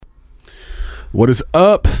What is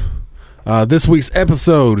up? This week's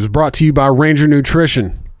episode is brought to you by Ranger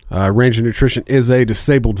Nutrition. Ranger Nutrition is a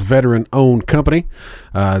disabled veteran-owned company.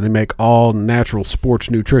 They make all natural sports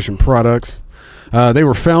nutrition products. They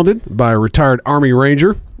were founded by a retired Army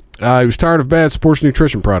Ranger. He was tired of bad sports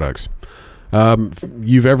nutrition products.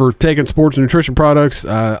 You've ever taken sports nutrition products,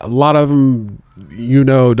 a lot of them,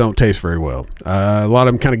 don't taste very well. A lot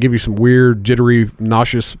of them kind of give you some weird, jittery,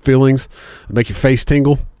 nauseous feelings, make your face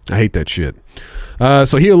tingle. I hate that shit.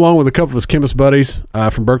 So he, along with a couple of his chemist buddies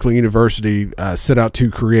from Berkeley University, set out to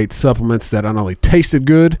create supplements that not only tasted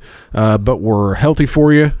good, but were healthy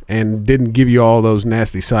for you and didn't give you all those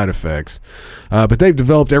nasty side effects. But they've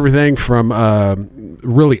developed everything from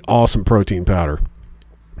really awesome protein powder.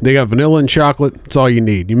 They got vanilla and chocolate. It's all you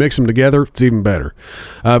need. You mix them together, it's even better.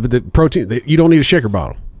 But the protein, you don't need a shaker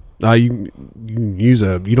bottle. You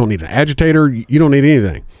don't need an agitator. You don't need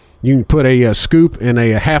anything. You can put a scoop in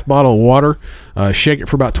a half bottle of water, shake it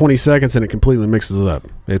for about 20 seconds, and it completely mixes up.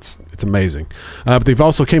 It's amazing. But they've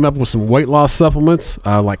also came up with some weight loss supplements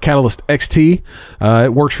like Catalyst XT.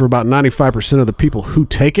 It works for about 95% of the people who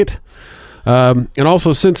take it. And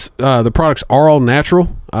also, since the products are all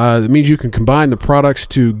natural, it means you can combine the products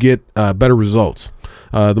to get better results.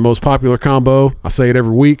 The most popular combo, I say it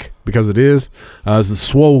every week because it is the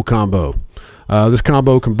Swole combo. This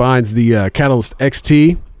combo combines the Catalyst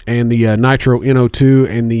XT and the Nitro NO2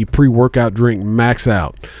 and the pre-workout drink Max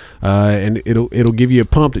Out. And it'll give you a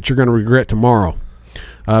pump that you're going to regret tomorrow.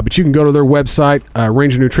 But you can go to their website,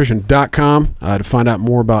 rangernutrition.com, to find out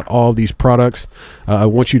more about all these products.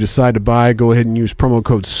 Once you decide to buy, go ahead and use promo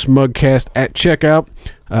code SMUGCAST at checkout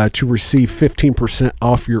to receive 15%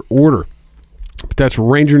 off your order. But that's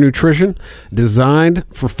Ranger Nutrition, designed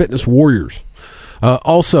for fitness warriors.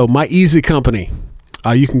 Also, My Easy Company.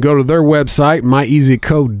 You can go to their website,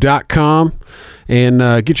 myeasyco.com,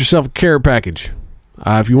 and get yourself a care package.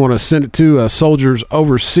 If you want to send it to soldiers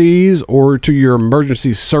overseas or to your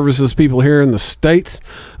emergency services people here in the States,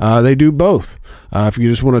 they do both. If you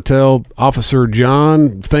just want to tell Officer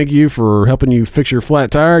John, thank you for helping you fix your flat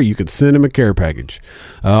tire, you could send him a care package.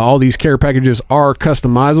 All these care packages are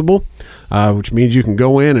customizable, which means you can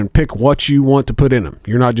go in and pick what you want to put in them.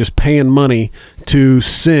 You're not just paying money to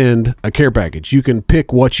send a care package. You can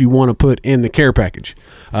pick what you want to put in the care package.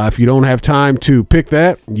 If you don't have time to pick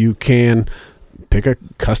that, you can pick a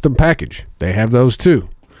custom package. They have those too.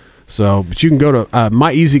 But you can go to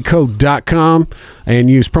myeasyco.com and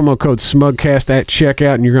use promo code SMUGCAST at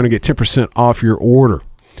checkout, and you're going to get 10% off your order.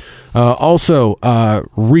 Also,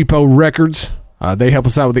 Repo Records. They help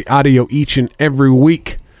us out with the audio each and every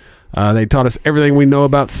week. They taught us everything we know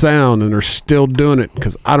about sound, and they're still doing it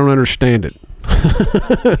because I don't understand it.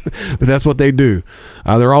 But that's what they do.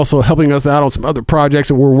 They're also helping us out on some other projects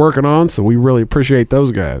that we're working on, so we really appreciate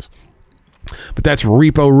those guys. But that's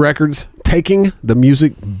Repo Records, taking the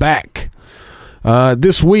music back.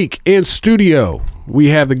 This week in studio, we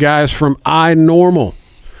have the guys from iNormal,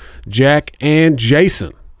 Jack and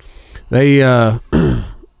Jason. They,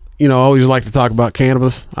 always like to talk about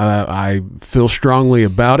cannabis. I feel strongly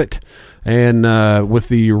about it. And with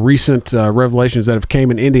the recent revelations that have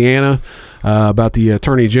came in Indiana about the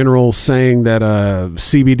Attorney General saying that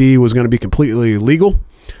CBD was going to be completely legal,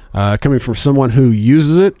 coming from someone who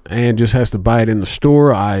uses it and just has to buy it in the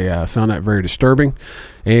store, I found that very disturbing.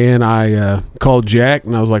 And I called Jack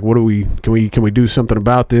and I was like, can we do something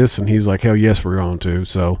about this? And he's like, hell yes, we're going to.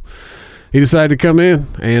 So he decided to come in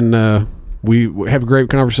and we have a great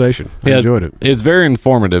conversation. I enjoyed it. It's very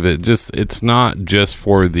informative. It's not just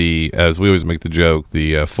for the, as we always make the joke,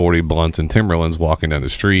 the 40 blunts and Timberlands walking down the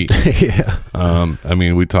street. Yeah.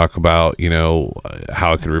 We talk about,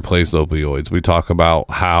 how it could replace opioids. We talk about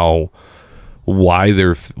why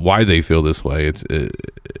they feel this way.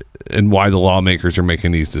 And why the lawmakers are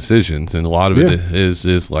making these decisions. And a lot of it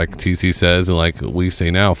is like TC says, and like we say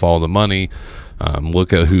now, follow the money.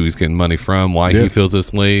 Look at who he's getting money from, why he feels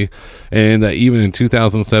this way. And that even in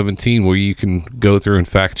 2017, where you can go through and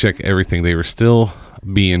fact check everything, they were still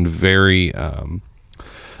being very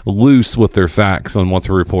loose with their facts on what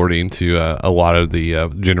they're reporting to a lot of the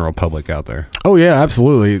general public out there. Oh yeah,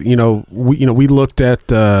 absolutely. We looked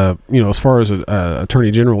at as far as Attorney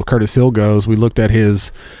General Curtis Hill goes, we looked at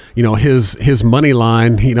his money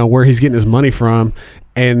line, where he's getting his money from.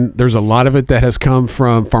 And there's a lot of it that has come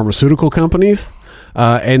from pharmaceutical companies.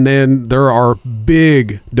 And then there are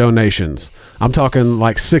big donations. I'm talking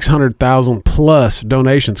like 600,000 plus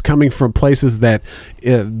donations coming from places that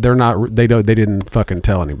they didn't fucking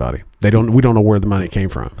tell anybody. We don't know where the money came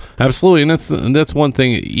from. Absolutely. And that's one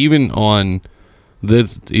thing, even on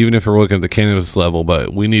This, even if we're looking at the cannabis level,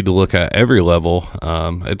 but we need to look at every level.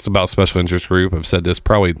 It's about special interest group. I've said this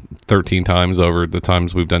probably 13 times over the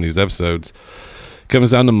times we've done these episodes.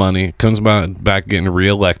 Comes down to money, comes back getting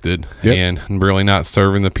reelected, and really not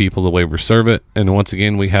serving the people the way we serve it. And once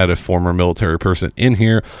again, we had a former military person in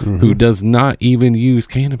here who does not even use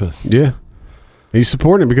cannabis. Yeah. He's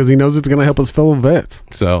supporting it because he knows it's going to help his fellow vets.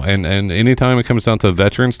 So, and anytime it comes down to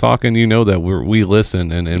veterans talking, you know that we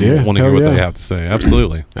listen and want to hear what they have to say.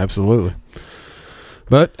 Absolutely. Absolutely.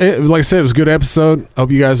 But like I said, it was a good episode.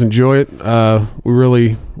 Hope you guys enjoy it. We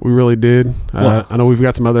really did. I know we've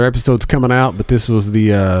got some other episodes coming out, but this was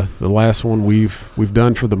the last one we've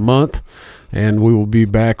done for the month, and we will be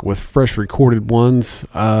back with fresh recorded ones.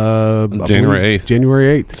 January 8th.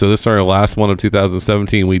 January 8th. So this is our last one of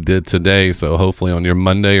 2017 we did today. So hopefully on your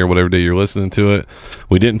Monday or whatever day you're listening to it,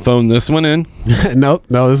 we didn't phone this one in. No,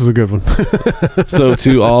 this is a good one. So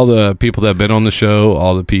to all the people that have been on the show,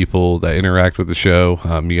 all the people that interact with the show,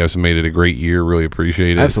 you guys have made it a great year. Really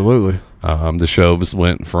appreciate it. Absolutely. The shows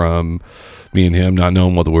went from me and him not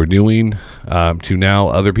knowing what we're doing to now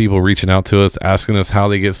other people reaching out to us, asking us how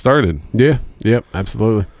they get started. Yeah. Yep.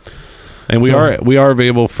 Absolutely. And we are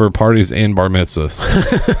available for parties and bar mitzvahs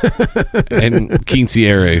and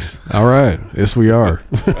quinceañeras. All right. Yes, we are.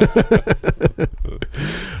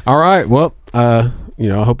 All right. Well, I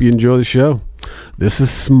hope you enjoy the show. This is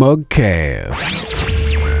Smugcast.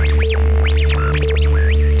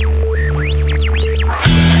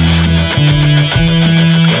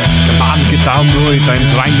 Come on, get down to it. I'm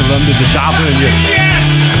trying to run to the chopper and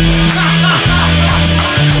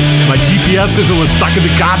my GPS is all stuck in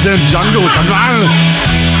the goddamn jungle. Come on.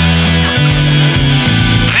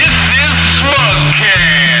 This is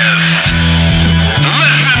Smugcast.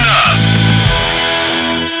 Listen up.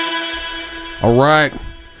 All right.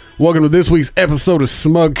 Welcome to this week's episode of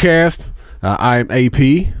Smugcast. I am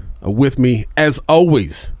AP. With me, as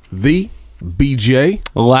always, the BJ.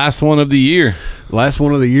 Last one of the year. Last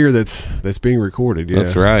one of the year that's being recorded. Yeah,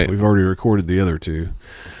 that's right. We've already recorded the other two.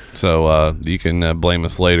 So you can blame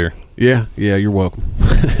us later. Yeah, you're welcome.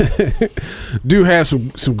 Do have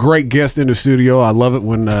some great guests in the studio. I love it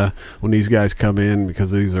when these guys come in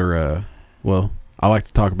because these are I like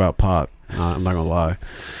to talk about pot. I'm not gonna lie.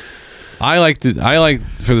 I like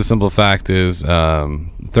for the simple fact is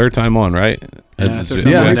third time on, right?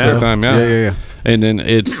 Third time. Yeah. And then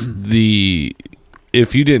it's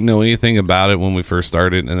if you didn't know anything about it when we first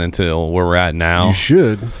started and until where we're at now, you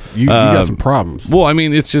should. You got some problems. Well, I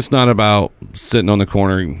mean, it's just not about sitting on the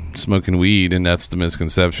corner smoking weed, and that's the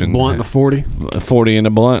misconception. Blunt and a 40? 40 and a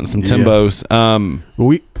blunt and some Timbos.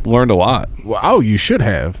 We learned a lot. Well, you should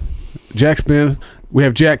have. We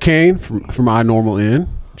have Jack Kane from iNormal In.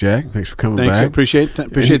 Jack, thanks for coming back. Thanks, appreciate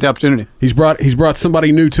the opportunity. He's brought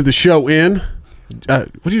somebody new to the show in.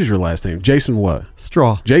 What is your last name? Jason what?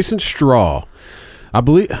 Straw. Jason Straw. I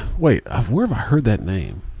believe. Wait, where have I heard that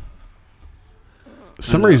name?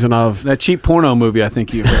 Some reason that cheap porno movie. I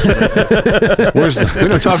think you. We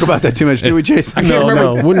don't talk about that too much, do we, Jason? I can't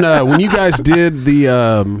remember when you guys did the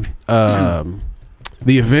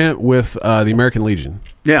event with the American Legion.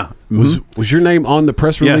 Yeah, was your name on the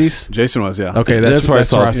press release? Yes, Jason was. Yeah. Okay, that's where I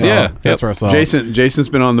saw. Yeah, that's where I saw. Jason's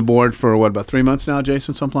been on the board for about 3 months now.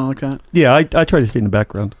 Jason, something like that. Yeah, I try to stay in the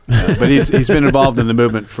background. But he's been involved in the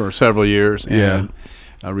movement for several years. And,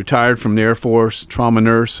 retired from the Air Force, trauma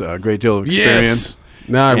nurse, a great deal of experience. Yes.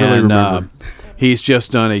 No, I really remember. He's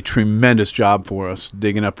just done a tremendous job for us,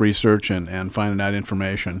 digging up research and finding out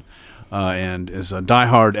information, and is a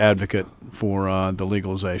diehard advocate for the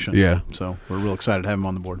legalization. Yeah. So we're real excited to have him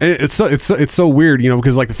on the board. It's so weird,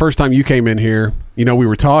 because like the first time you came in here, we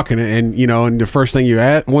were talking, and and the first thing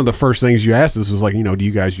one of the first things you asked us was like, do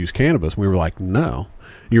you guys use cannabis? And we were like, no.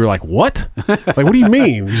 You were like, what? Like, what do you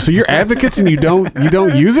mean? So you're advocates and you don't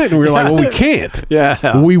use it? And we were like, well, we can't.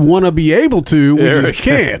 Yeah. We want to be able to, we just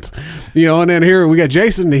can't. And then here we got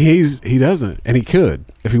Jason. He doesn't, and he could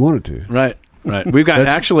if he wanted to. Right. We've got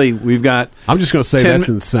I'm just going to say that's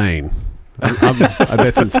insane.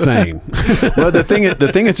 That's insane. Well, the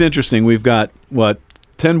thing that's interesting, we've got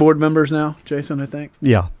 10 board members now, Jason, I think.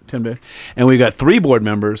 Yeah, 10 board, and we've got 3 board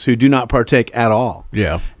members who do not partake at all.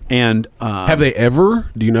 Yeah. And have they ever?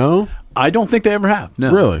 Do you know? I don't think they ever have.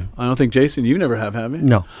 No, really. I don't think Jason. You never have you?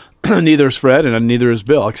 No. Neither is Fred, and neither is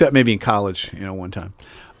Bill, except maybe in college. One time.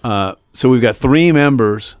 So we've got 3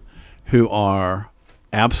 members who are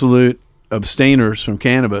absolute abstainers from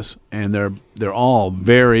cannabis, and they're all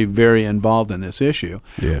very, very involved in this issue,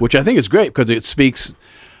 which I think is great because it speaks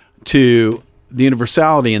to the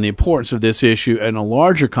universality and the importance of this issue in a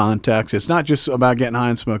larger context. It's not just about getting high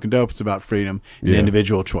and smoking dope. It's about freedom and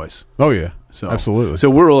individual choice. Oh, yeah. So Absolutely. So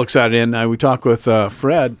we're real excited. And we talked with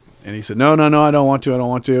Fred, and he said, no, I don't want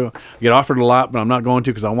to. I get offered a lot, but I'm not going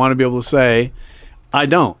to because I want to be able to say, I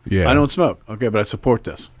don't. Yeah. I don't smoke. Okay, but I support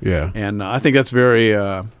this. Yeah. And I think that's very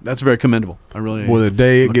commendable. I really. Well, the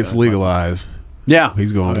day it look gets at that. legalized, Yeah.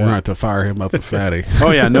 he's going. Oh, We're yeah. going to have to fire him up a fatty.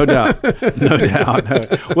 Oh yeah, no doubt, no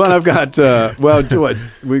doubt. Well, I've got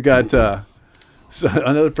we've got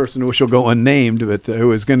another person which will go unnamed, but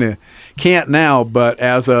who is can't now, but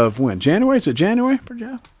as of when? January? Is it January for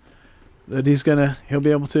Jeff? That he'll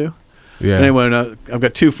be able to. Yeah. Anyway, I've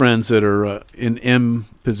got two friends that are in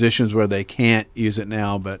positions where they can't use it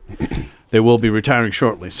now, but they will be retiring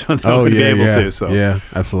shortly, so they're going to be able to. So yeah,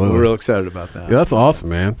 absolutely. we're real excited about that. Yeah, that's awesome,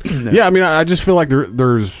 man. Yeah, I mean, I just feel like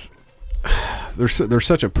there's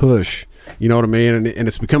such a push. You know what I mean? And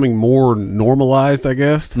it's becoming more normalized, I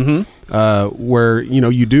guess. Mm-hmm. Where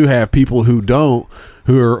you do have people who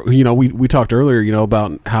are we talked earlier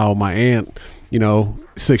about how my aunt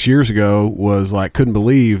 6 years ago was like couldn't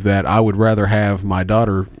believe that I would rather have my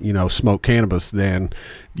daughter smoke cannabis than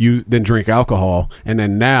drink alcohol, and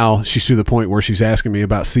then now she's to the point where she's asking me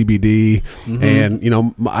about CBD, and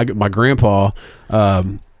my grandpa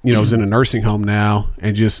is in a nursing home now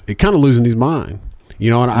and just kind of losing his mind.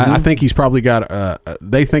 And I think he's probably got,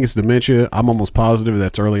 they think it's dementia. I'm almost positive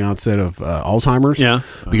that's early onset of Alzheimer's. Yeah.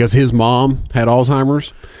 Because his mom had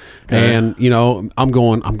Alzheimer's. Okay. And, I'm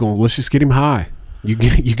going, let's just get him high. You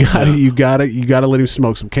gotta let him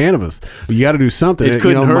smoke some cannabis. You gotta do something. It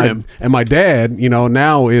couldn't hurt him. And my dad,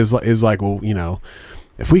 now is like, well,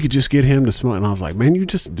 if we could just get him to smoke. And I was like, man, you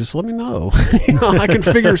just let me know. I can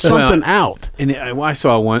figure something out. And I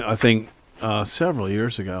saw one, I think, several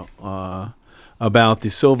years ago, about the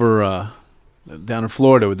silver down in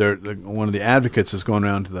Florida. One of the advocates is going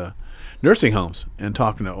around to the nursing homes and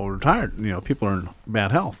talking to old retired, people are in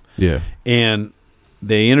bad health. Yeah. And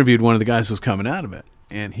they interviewed one of the guys who was coming out of it,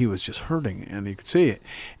 and he was just hurting, and you could see it.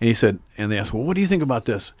 And he said, and they asked, well, what do you think about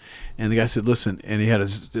this? And the guy said, listen, and he had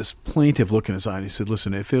this plaintive look in his eye, and he said,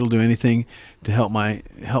 listen, if it'll do anything to help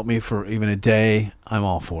me for even a day, I'm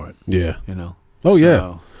all for it. Yeah. So- Oh,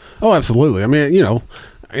 yeah. Oh, absolutely. I mean,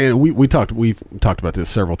 and we've talked about this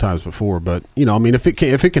several times before, but if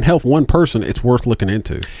it can help one person, it's worth looking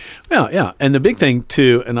into. Yeah, yeah. And the big thing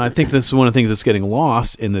too, and I think this is one of the things that's getting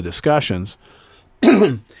lost in the discussions,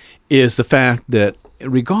 is the fact that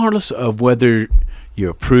regardless of whether you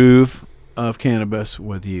approve of cannabis,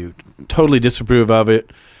 whether you totally disapprove of it,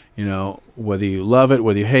 whether you love it,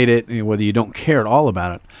 whether you hate it, whether you don't care at all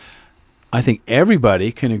about it, I think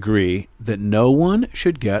everybody can agree that no one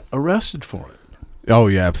should get arrested for it. Oh,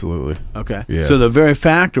 yeah, absolutely. Okay. Yeah. So the very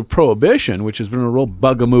fact of prohibition, which has been a real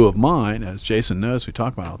bugaboo of mine, as Jason knows, we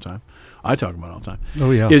talk about all the time, I talk about all the time,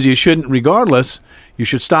 Oh, yeah. is you shouldn't, regardless, you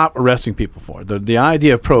should stop arresting people for it. The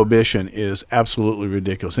idea of prohibition is absolutely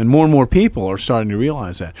ridiculous, and more people are starting to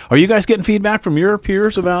realize that. Are you guys getting feedback from your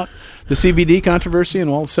peers about the CBD controversy and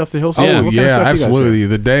all the stuff that he'll say? Oh, yeah, absolutely.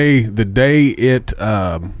 The day it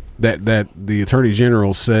that the Attorney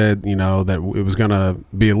General said, that it was going to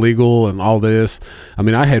be illegal and all this. I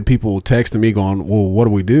mean, I had people texting me going, well, what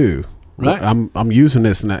do we do? Right. I'm using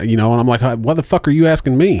this now, and I'm like, why the fuck are you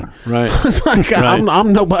asking me? Right. It's like, Right.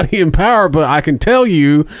 I'm nobody in power, but I can tell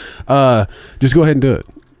you, just go ahead and do it.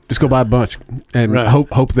 Just go buy a bunch and Right.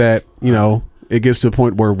 hope that, it gets to a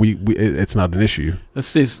point where it's not an issue.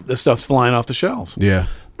 This stuff's flying off the shelves. Yeah.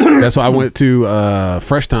 That's why I went to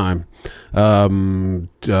Fresh Time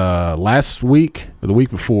last week or the week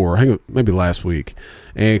before, I think maybe last week,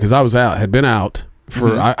 and because I had been out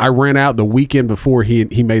for, I ran out the weekend before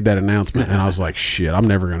he made that announcement, and I was like, shit, I'm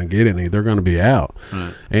never going to get any. They're going to be out.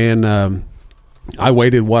 Right. And I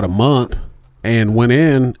waited a month and went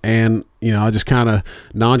in, and I just kind of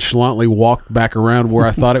nonchalantly walked back around where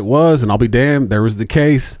I thought it was, and I'll be damned, there was the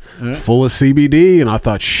case full of CBD, and I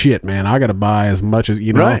thought, shit, man, I got to buy as much as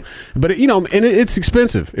Right. But and it's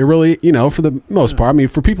expensive. It really, for the most part. I mean,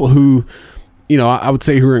 for people who, I would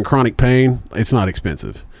say who are in chronic pain, it's not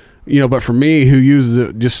expensive. But for me, who uses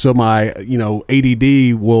it just so my,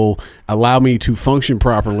 ADD will allow me to function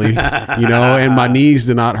properly, and my knees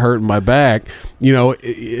do not hurt in my back,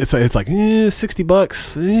 it's like,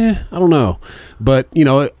 $60, I don't know. But,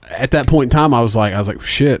 at that point in time, I was like,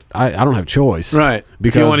 shit, I don't have a choice. Right.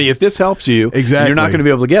 Because if this helps you, Exactly. you're not going to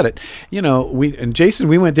be able to get it. And Jason,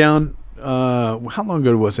 we went down, how long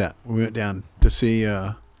ago was that? We went down to see,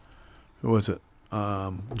 who was it?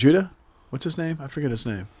 Judah? What's his name? I forget his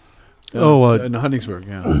name. In Huntingsburg,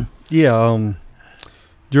 yeah. Yeah,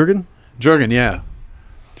 Jurgen? Jurgen, yeah.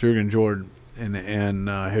 Jurgen Jordan, and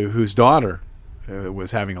whose daughter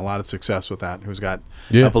was having a lot of success with that, who's got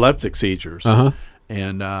Yeah. epileptic seizures. Uh-huh.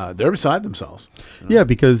 and they're beside themselves. Yeah,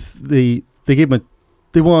 because they gave him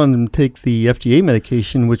they wanted him to take the FDA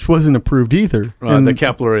medication, which wasn't approved either. And The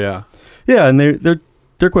Kepler, yeah. Yeah, and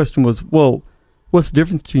their question was, well, what's the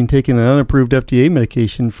difference between taking an unapproved FDA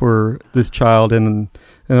medication for this child and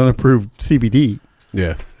an unapproved CBD?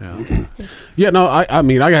 Yeah. Yeah. Yeah, no,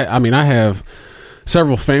 I have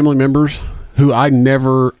several family members who I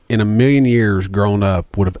never in a million years growing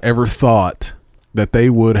up would have ever thought that they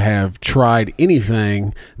would have tried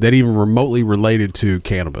anything that even remotely related to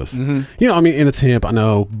cannabis. Mm-hmm. You know, I mean, and it's hemp, I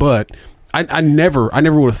know, but I never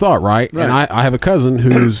would have thought, right? And I have a cousin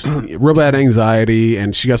who's real bad anxiety,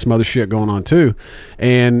 and she got some other shit going on too.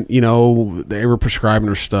 And, you know, they were prescribing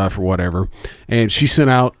her stuff or whatever. And she sent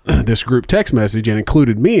out this group text message and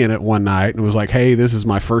included me in it one night and was like, hey, this is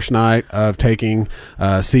my first night of taking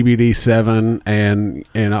CBD7 and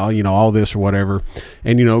you know, all this or whatever.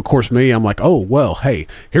 And, you know, of course, I'm like, oh, well, hey,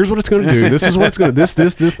 here's what it's going to do. This is what it's going to, this,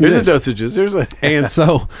 Here's this. the dosages.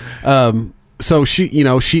 And so she, you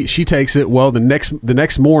know, she takes it. Well, the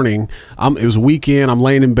next morning, it was a weekend. I'm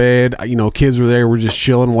laying in bed. You know, kids were there. We're just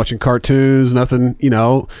chilling, watching cartoons. Nothing. You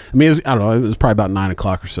know, I mean, I don't know. It was probably about 9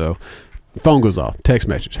 o'clock or so. The phone goes off. Text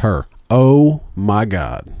message. Her. Oh my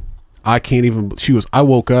God. I can't even. I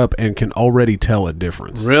woke up and can already tell a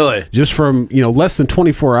difference. Really? Just from, you know, less than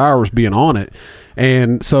 24 hours being on it.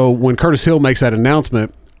 And so when Curtis Hill makes that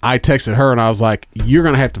announcement, I texted her and I was like, "You're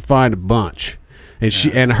gonna have to find a bunch." And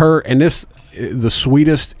she and her and this. The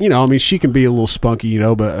sweetest, you know, I mean, she can be a little spunky, you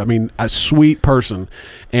know, but I mean, a sweet person.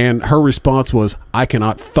 And her response was, I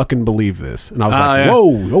cannot fucking believe this. And I was like, yeah.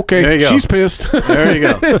 whoa, okay, she's pissed. There you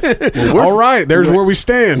go. Well, all right, there's where we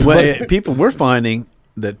stand. Well, we're finding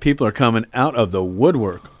that people are coming out of the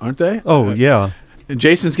woodwork, aren't they? Oh, yeah. And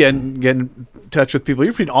Jason's getting in touch with people.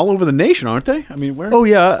 You're feeding all over the nation, aren't they? I mean, where? Oh,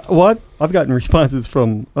 yeah. Well, I've gotten responses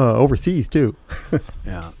from overseas, too.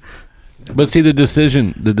 Yeah. But see, the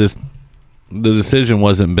decision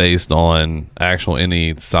wasn't based on actual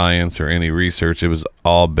any science or any research. It was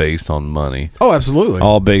all based on money. Oh, absolutely.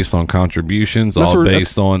 All based on contributions. All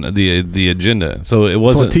based on the agenda. So it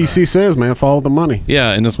wasn't. That's what TC says, man. Follow the money.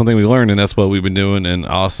 Yeah, and that's one thing we learned, and that's what we've been doing, and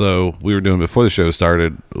also we were doing before the show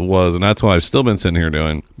started and that's what I've still been sitting here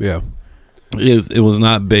doing. Yeah. It was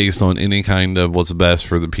not based on any kind of what's best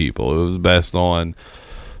for the people. It was based on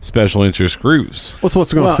special interest groups. What's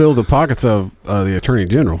going to fill the pockets of the Attorney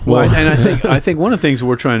General? Well, and I think one of the things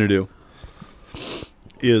we're trying to do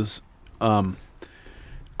is I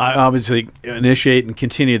obviously initiate and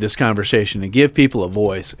continue this conversation and give people a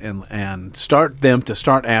voice and start them to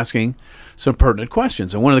start asking some pertinent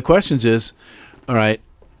questions. And one of the questions is, all right,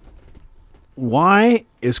 why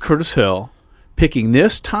is Curtis Hill picking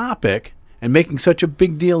this topic and making such a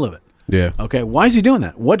big deal of it? Yeah. Okay. Why is he doing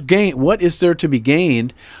that? What is there to be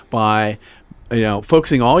gained by, you know,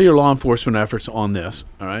 focusing all your law enforcement efforts on this?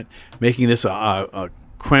 All right, making this one of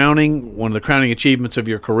the crowning achievements of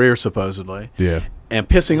your career, supposedly. Yeah. And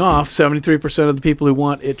pissing off 73% of the people who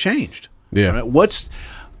want it changed. Yeah. Right?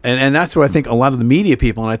 And that's what I think a lot of the media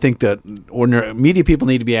people, and I think that ordinary media people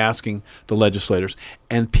need to be asking the legislators,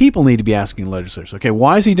 and people need to be asking the legislators, okay,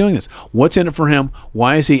 why is he doing this? What's in it for him?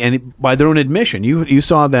 Why is he, and by their own admission, you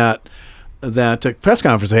saw that press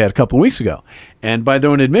conference they had a couple of weeks ago, and by their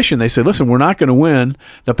own admission, they said, listen, we're not going to win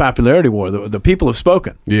the popularity war. The people have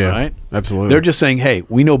spoken. Yeah, right? Absolutely. They're just saying, hey,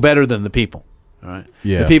 we know better than the people. All right.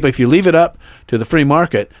 Yeah. The people, if you leave it up to the free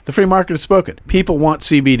market has spoken. People want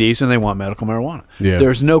CBDs and they want medical marijuana. Yeah.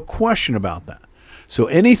 There's no question about that. So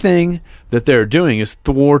anything that they're doing is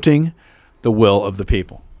thwarting the will of the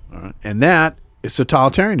people. All right. And that is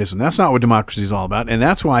totalitarianism. That's not what democracy is all about. And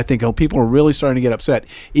that's why I think people are really starting to get upset.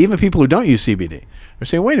 Even people who don't use CBD. They're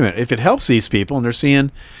saying, wait a minute, if it helps these people, and they're seeing,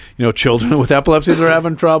 you know, children with epilepsy that are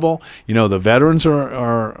having trouble, you know, the veterans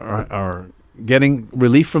are getting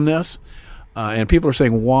relief from this. And people are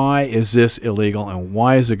saying, why is this illegal, and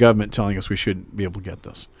why is the government telling us we shouldn't be able to get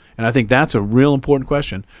this? And I think that's a real important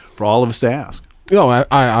question for all of us to ask. No,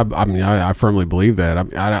 I mean, I firmly believe that.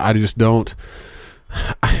 I just don't.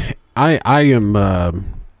 I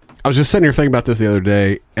was just sitting here thinking about this the other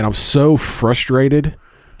day, and I'm so frustrated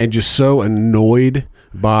and just so annoyed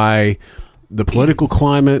by the political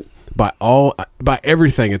climate, by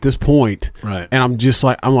everything at this point. Right. And I'm just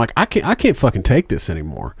like, I can't fucking take this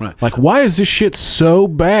anymore. Right. Like, why is this shit so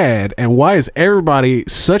bad, and why is everybody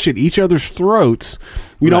such at each other's throats?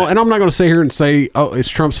 You know, and I'm not going to sit here and say, oh, it's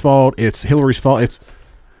Trump's fault, it's Hillary's fault,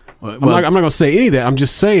 I'm not going to say any of that. I'm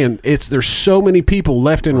just saying there's so many people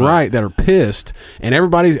left and right that are pissed, and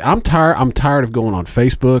I'm tired of going on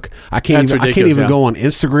Facebook. I can't even go on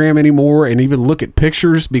Instagram anymore and even look at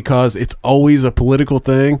pictures because it's always a political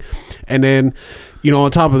thing. And then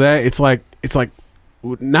on top of that, it's like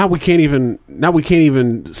now we can't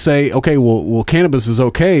even say, okay, well cannabis is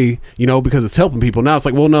okay, because it's helping people. Now it's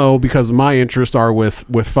like, well, no, because my interests are with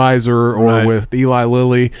Pfizer or Right. with Eli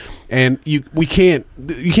Lilly, and you can't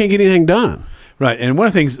get anything done. Right, and one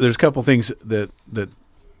of the things, there's a couple things that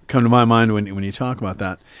come to my mind when you talk about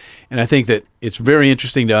that, and I think that it's very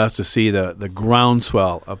interesting to us to see the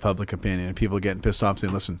groundswell of public opinion and people getting pissed off,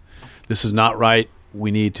 saying, "Listen, this is not right. We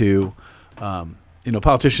need to,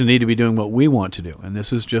 politicians need to be doing what we want to do, and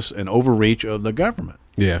this is just an overreach of the government."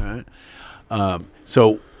 Yeah. Right?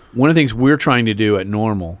 So one of the things we're trying to do at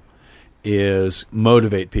Normal is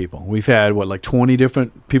motivate people. We've had 20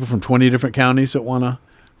 different people from 20 different counties that want to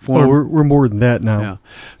form. We're more than that now. Yeah.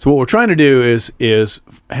 So what we're trying to do is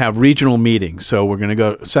have regional meetings. So we're going to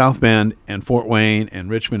go to South Bend and Fort Wayne and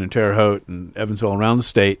Richmond and Terre Haute and Evansville around the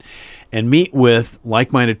state and meet with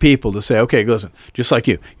like-minded people to say, okay, listen, just like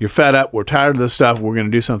you're fed up, we're tired of this stuff, we're going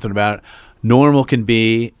to do something about it. Normal can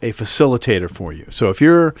be a facilitator for you. So if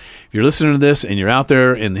you're listening to this and you're out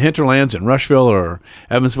there in the hinterlands in Rushville or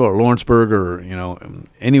Evansville or Lawrenceburg or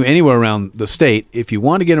anywhere around the state, if you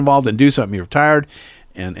want to get involved and do something, you're tired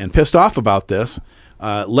and pissed off about this,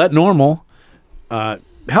 let Normal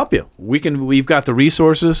help you. We've got the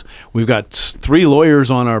resources. We've got 3 lawyers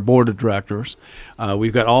on our board of directors.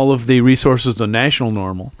 We've got all of the resources of National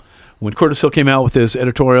Normal. When Curtis Hill came out with his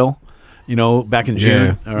editorial, back in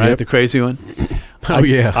June, all right, Yep. the crazy one.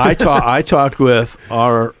 Yeah. I talked with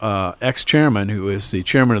our ex-chairman, who is the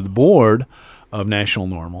chairman of the board of National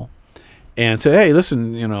Normal, and said, hey,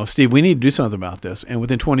 listen, Steve, we need to do something about this. And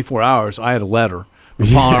within 24 hours, I had a letter from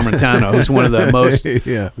Paul Armentano, who's one of the most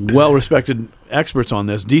Yeah. well-respected experts on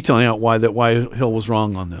this, detailing out why Hill was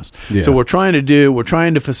wrong on this. Yeah. So we're trying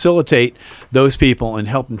to facilitate those people and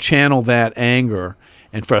help them channel that anger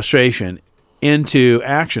and frustration into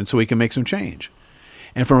action so we can make some change.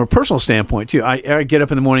 And from a personal standpoint too, I get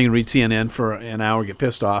up in the morning and read CNN for an hour, get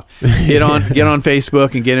pissed off, get on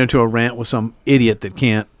Facebook and get into a rant with some idiot that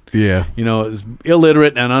can't, Yeah. is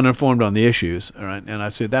illiterate and uninformed on the issues. All right, and I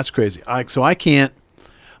said that's crazy.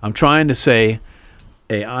 I'm trying to say,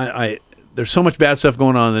 hey, there's so much bad stuff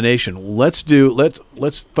going on in the nation. Let's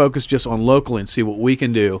focus just on local and see what we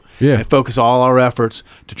can do, Yeah. and focus all our efforts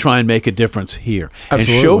to try and make a difference here,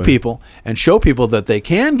 Absolutely. and show people that they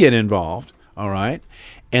can get involved. All right,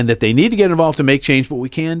 and that they need to get involved to make change, but we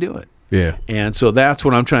can do it. Yeah. And so that's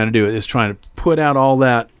what I'm trying to do, is trying to put out all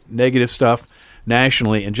that negative stuff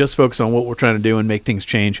nationally and just focus on what we're trying to do and make things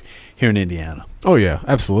change here in Indiana. Oh yeah,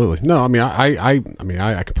 absolutely. No, I mean,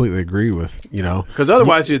 I completely agree with Because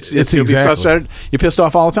otherwise, it's you'll be exactly. frustrated. You're pissed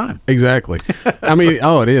off all the time. Exactly. I mean,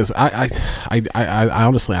 it is. I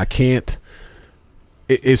honestly, I can't.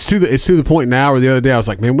 It's to the point now where the other day I was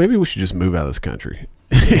like, man, maybe we should just move out of this country.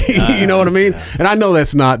 You know what I mean? And I know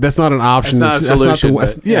that's not an option. That's not a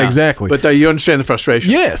solution. Yeah, exactly. But you understand the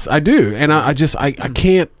frustration. Yes, I do, and I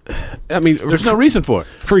can't. I mean, There's no reason for it.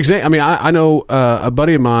 For example, I mean, I know a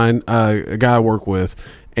buddy of mine, a guy I work with,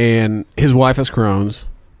 and his wife has Crohn's,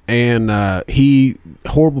 and he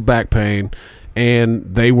horrible back pain, and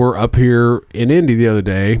they were up here in Indy the other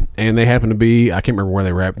day, and they happened to be, I can't remember where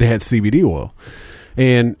they were at, but they had CBD oil,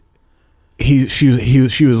 and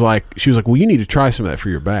she was like, well, you need to try some of that for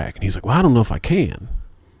your back, and he's like, well, I don't know if I can,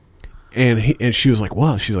 and she was like,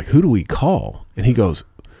 well, she's like, who do we call? And he goes,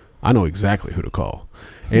 I know exactly who to call.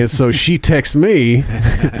 And so she texts me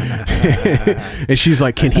and she's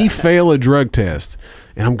like, can he fail a drug test?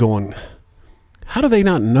 And I'm going, how do they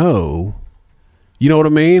not know? You know what I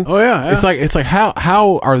mean? Oh, yeah. It's like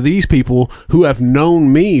how are these people who have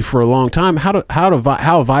known me for a long time, how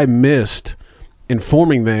have I missed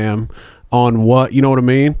informing them on what, you know what I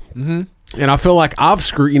mean? Mm-hmm. And I feel like I've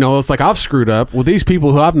screwed up with these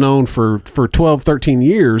people who I've known for 12, 13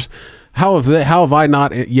 years. How have I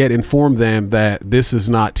not yet informed them that this is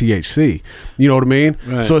not THC? You know what I mean?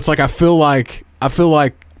 Right. So it's like I feel like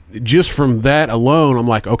just from that alone, I'm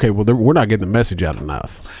like, okay, well, we're not getting the message out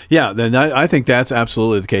enough. Yeah, then I think that's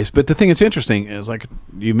absolutely the case. But the thing that's interesting is, like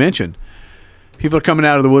you mentioned, people are coming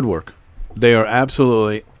out of the woodwork. They are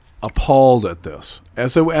absolutely appalled at this,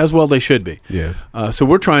 as well they should be. Yeah. So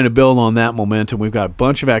we're trying to build on that momentum. We've got a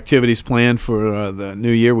bunch of activities planned for the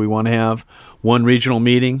new year. We want to have one regional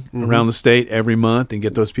meeting around the state every month and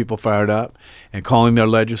get those people fired up and calling their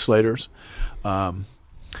legislators. We had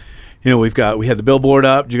the billboard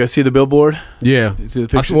up. Did you guys see the billboard? Yeah. You see the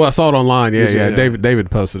picture? I saw it online. Yeah, Did you? yeah. Yeah.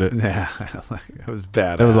 David posted it. Yeah, it was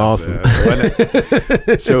bad. That was awesome.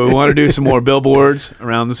 So we want to do some more billboards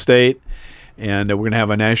around the state, and we're going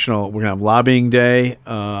to have lobbying day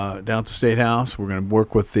down at the State House. We're going to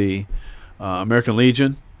work with the American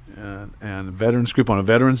Legion and veterans group on a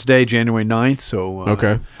Veterans Day, January 9th. So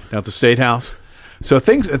Okay. down at the State House. So a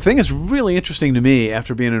thing is really interesting to me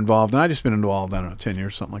after being involved, and I just been involved, I don't know, 10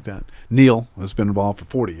 years, something like that. Neil has been involved for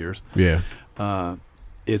 40 years. Yeah.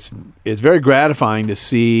 It's very gratifying to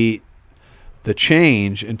see the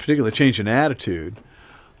change, in particular the change in attitude,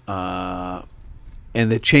 and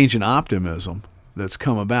the change in optimism that's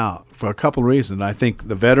come about for a couple of reasons. I think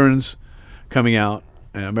the veterans coming out,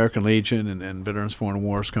 and American Legion and Veterans Foreign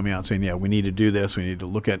Wars coming out saying, yeah, we need to do this. We need to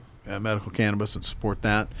look at medical cannabis and support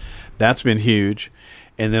that. That's been huge.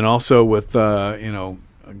 And then also with,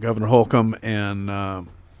 Governor Holcomb and,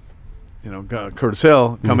 Curtis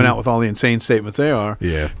Hill coming out with all the insane statements they are.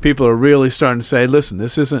 Yeah. People are really starting to say, listen,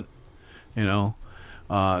 this isn't,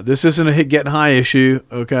 this isn't a getting high issue,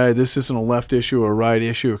 okay? This isn't a left issue or a right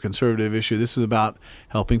issue or conservative issue. This is about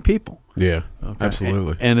helping people. Yeah. Okay?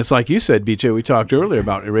 Absolutely. And it's like you said, BJ, we talked earlier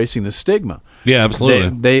about erasing the stigma. Yeah, absolutely.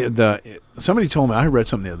 Somebody told me, I read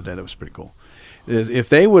something the other day that was pretty cool. Is if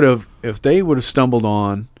they would have stumbled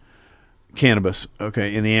on cannabis,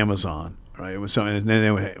 okay, in the Amazon, right? It was something, and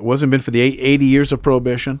then it wasn't been for the 80 years of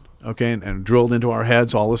prohibition, okay, and drilled into our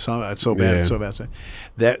heads all this time. It's so bad, it's so bad.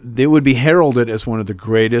 That they would be heralded as one of the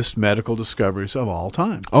greatest medical discoveries of all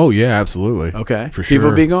time. Oh yeah, absolutely. Okay, For sure. People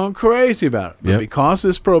would be going crazy about it. But Yep. because of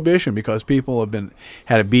this prohibition, because people have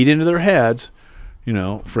had it beat into their heads,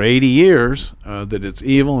 for 80 years, that it's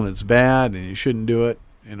evil and it's bad and you shouldn't do it.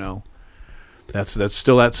 That's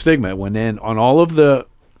still that stigma. When then on all of the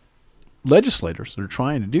legislators that are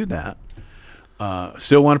trying to do that,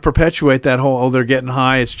 still want to perpetuate that whole, they're getting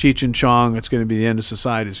high, it's Cheech and Chong, it's going to be the end of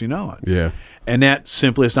society as you know it. Yeah. And that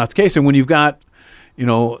simply is not the case. And when you've got,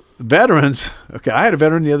 veterans, okay, I had a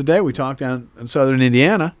veteran the other day, we talked down in southern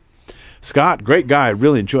Indiana, Scott, great guy, I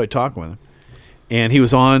really enjoyed talking with him. And he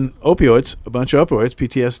was on opioids, a bunch of opioids,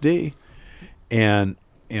 PTSD, and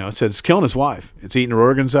it said it's killing his wife. It's eating her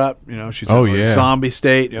organs up. She's in a zombie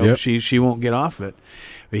state. Yep. She won't get off of it.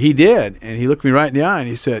 But he did, and he looked me right in the eye and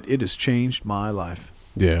he said, "It has changed my life."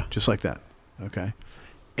 Yeah. Just like that. Okay.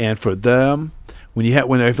 And for them, when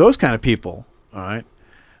there's those kind of people, all right,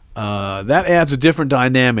 that adds a different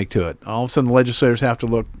dynamic to it. All of a sudden, the legislators have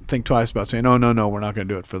to think twice about saying, "No, we're not going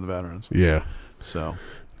to do it for the veterans." Yeah. So.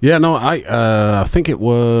 Yeah. No, I think it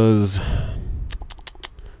was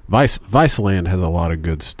Viceland has a lot of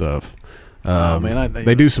good stuff.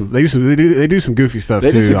 They do some goofy stuff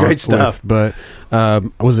they too. do some great stuff. But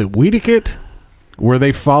was it Weediquette where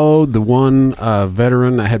they followed the one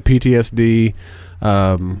veteran that had PTSD,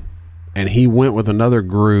 and he went with another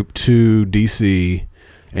group to DC,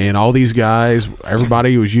 and all these guys,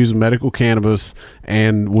 everybody was using medical cannabis,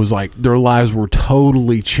 and was like their lives were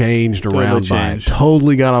totally changed around by it.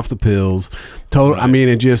 Totally got off the pills. Right. I mean,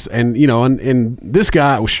 and this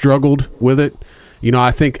guy struggled with it.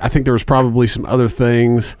 I think there was probably some other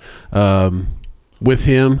things with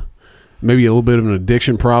him, maybe a little bit of an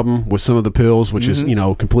addiction problem with some of the pills, which is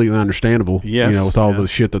completely understandable. Yes, with all the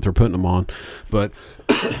shit that they're putting them on, but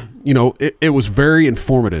it was very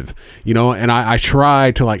informative. And I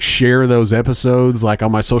try to share those episodes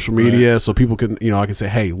on my social media, so people can I can say,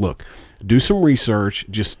 hey, look, do some research,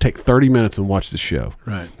 just take 30 minutes and watch the show.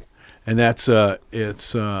 Right, and that's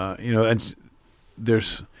and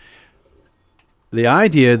there's. The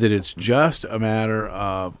idea that it's just a matter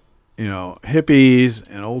of, hippies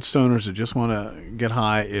and old stoners that just want to get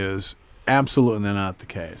high is absolutely not the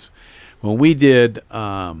case. When we did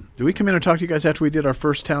we come in and talk to you guys after we did our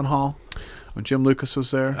first town hall when Jim Lucas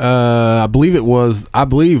was there? I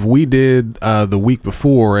believe we did the week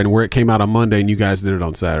before, and where it came out on Monday, and you guys did it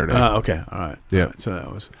on Saturday. Okay, all right. Yeah. All right. So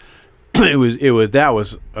that was that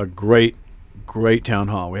was a great town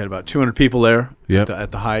hall. We had about 200 people there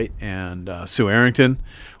at the height, and Sue Arrington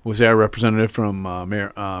was there, representative from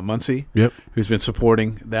Mayor Muncie, who's been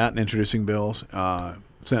supporting that and introducing bills.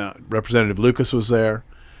 Representative Lucas was there,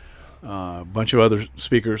 a bunch of other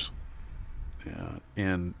speakers.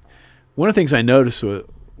 And one of the things I noticed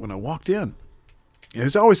when I walked in,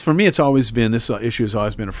 it's always been this issue has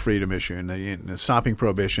always been a freedom issue, and the stopping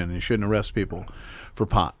prohibition, and you shouldn't arrest people for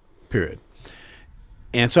pot, period.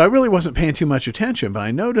 And so I really wasn't paying too much attention, but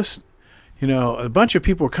I noticed, a bunch of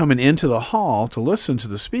people were coming into the hall to listen to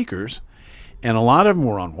the speakers, and a lot of them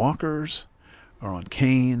were on walkers or on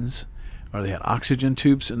canes, or they had oxygen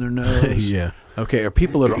tubes in their nose. Yeah. Okay, or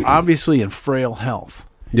people that are obviously in frail health.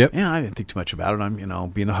 Yep. And I didn't think too much about it. I'm,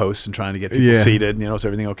 being the host and trying to get people seated, is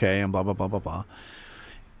everything okay, and blah, blah, blah, blah, blah.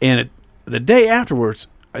 And the day afterwards,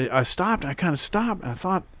 I stopped, and I kind of stopped, and I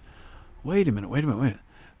thought, wait a minute.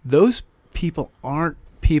 Those people aren't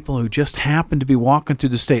people who just happened to be walking through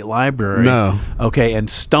the state library. No. Okay, and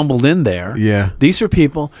stumbled in there. Yeah. These are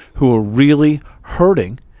people who are really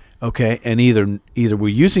hurting. Okay, and either we're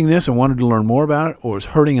using this and wanted to learn more about it, or it's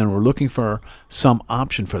hurting and we're looking for some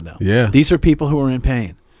option for them. Yeah. These are people who are in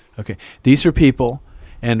pain. Okay, these are people,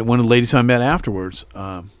 and one of the ladies I met afterwards,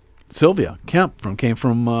 Sylvia Kemp came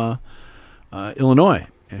from Illinois,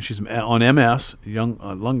 and she's on MS,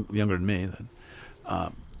 younger than me.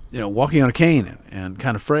 Walking on a cane and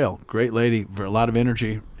kind of frail. Great lady, a lot of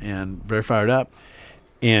energy and very fired up,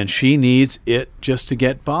 and she needs it just to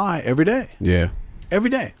get by every day. Yeah. Every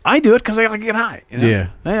day. I do it because I like to get high. You know? Yeah.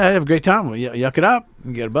 I have a great time. Yuck it up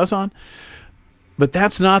and get a buzz on. But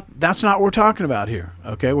that's not what we're talking about here.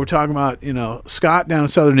 Okay, we're talking about Scott down in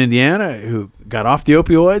southern Indiana who got off the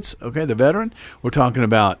opioids. Okay, the veteran. We're talking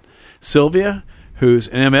about Sylvia, who's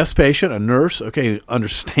an MS patient, a nurse. Okay, who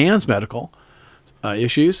understands medical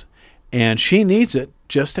issues, and she needs it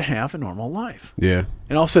just to have a normal life. Yeah.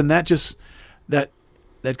 And all of a sudden,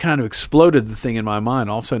 that kind of exploded the thing in my mind.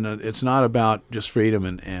 All of a sudden, it's not about just freedom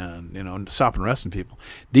and stopping arresting people.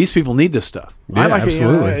 These people need this stuff. Yeah, I like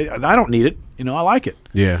absolutely. it. I don't need it. I like it.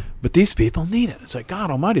 Yeah. But these people need it. It's like,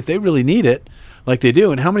 God Almighty, if they really need it, like they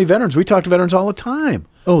do. And how many veterans? We talk to veterans all the time.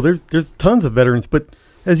 Oh, there's tons of veterans, but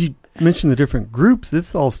as you mentioned the different groups,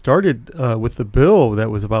 this all started with the bill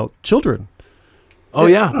that was about children. Oh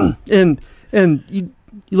yeah, and you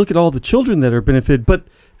look at all the children that are benefited, but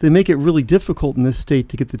they make it really difficult in this state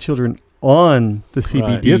to get the children on the CBD.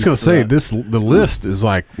 Right. Yeah, I was going to say, Right. the list is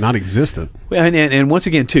like non-existent. and once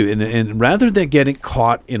again too, and rather than getting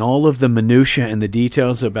caught in all of the minutia and the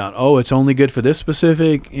details about it's only good for this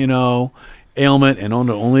specific ailment and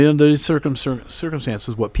only under these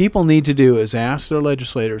circumstances, what people need to do is ask their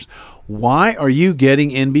legislators, why are you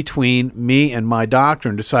getting in between me and my doctor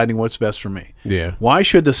and deciding what's best for me? Yeah. Why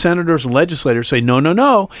should the senators and legislators say,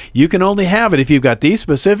 no, you can only have it if you've got these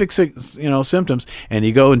specific symptoms and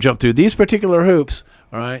you go and jump through these particular hoops,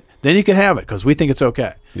 all right, then you can have it because we think it's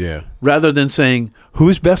okay. Yeah. Rather than saying,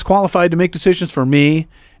 who's best qualified to make decisions for me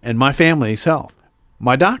and my family's health?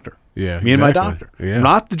 My doctor. Yeah. Me and my exactly. doctor. Yeah.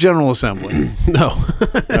 Not the General Assembly. No. All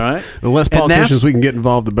right? The less And politicians that's- we can get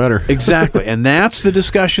involved, the better. Exactly. And that's the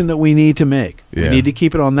discussion that we need to make. We Yeah. need to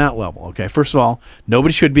keep it on that level. Okay. First of all,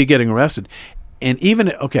 nobody should be getting arrested. And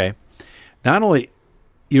even not only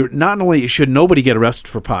should nobody get arrested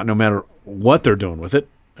for pot, no matter what they're doing with it.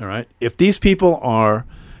 All right. If these people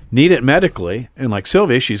need it medically, and like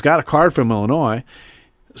Sylvia, she's got a card from Illinois.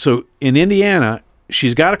 So in Indiana,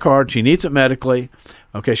 she's got a card, she needs it medically.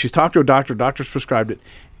 Okay, she's talked to a doctor, doctor's prescribed it,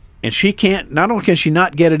 and she can't. Not only can she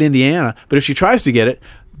not get it in Indiana, but if she tries to get it,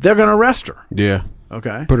 they're going to arrest her. Yeah.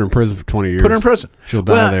 Okay, Put her in prison for 20 years. put her in prison. She'll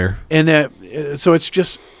die there. And so it's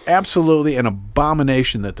just absolutely an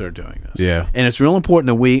abomination that they're doing this. Yeah. And it's real important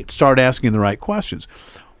that we start asking the right questions.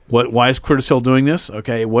 Why is Curtis Hill doing this?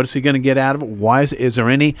 Okay, what is he going to get out of it? Is there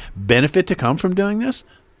any benefit to come from doing this?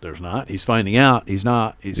 There's not. He's finding out. He's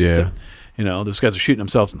not. Those guys are shooting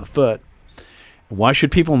themselves in the foot. Why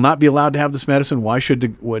should people not be allowed to have this medicine? Why should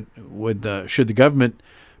the government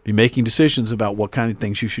be making decisions about what kind of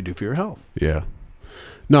things you should do for your health? Yeah.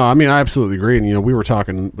 No, I mean, I absolutely agree. And, we were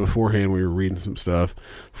talking beforehand, we were reading some stuff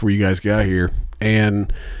before you guys got here.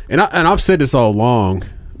 And I've said this all along,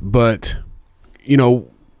 but,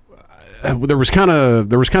 there was kind of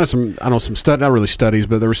some, I don't know, some not really studies,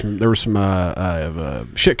 but there was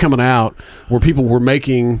some shit coming out where people were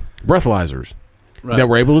making breathalyzers. Right. That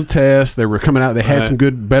were able to test. They were coming out. They had Right.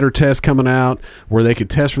 some better tests coming out where they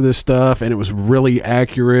could test for this stuff, and it was really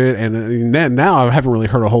accurate. And now I haven't really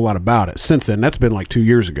heard a whole lot about it since then. That's been like 2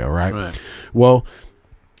 years ago, right? Right. Well,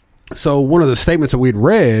 so one of the statements that we'd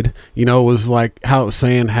read, was like how it was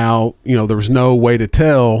saying how there was no way to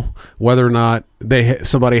tell whether or not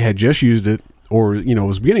somebody had just used it or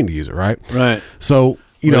was beginning to use it, right? Right. So.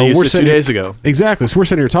 They used it 2 days ago. Exactly. So we're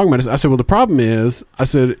sitting here talking about this. I said, well, the problem is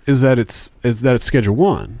that it's Schedule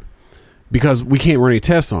 1 because we can't run any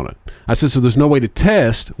tests on it. I said, so there's no way to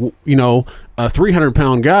test, a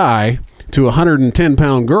 300-pound guy to a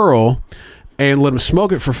 110-pound girl and let them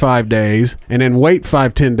smoke it for 5 days and then wait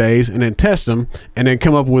 5-10 days and then test them and then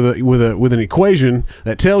come up with an equation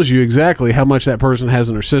that tells you exactly how much that person has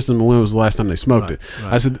in their system and when was the last time they smoked it.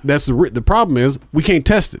 Right. I said, that's the problem is we can't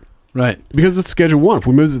test it. Right. Because it's Schedule 1. If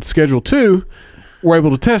we move it to Schedule 2, we're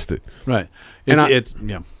able to test it. Right. That's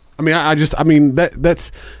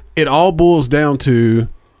it all boils down to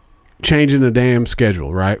changing the damn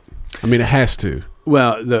schedule, right? I mean, it has to.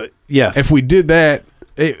 Well, yes. If we did that,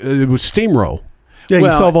 it would steamroll. Yeah, you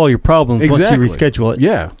Well, solve all your problems Exactly. once you reschedule it.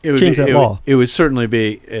 Yeah. It would Change that law. It would certainly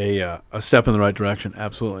be a step in the right direction.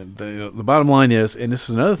 Absolutely. The bottom line is, and this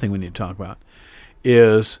is another thing we need to talk about,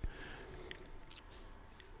 is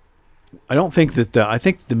I don't think that I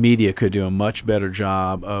think the media could do a much better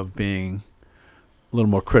job of being a little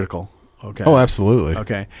more critical. Okay. Oh, absolutely.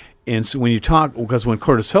 Okay. And so when you talk, because when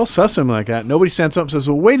Curtis Hill says something like that, nobody stands up and says,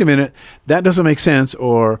 well, wait a minute, that doesn't make sense,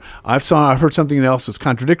 or I've heard something else that's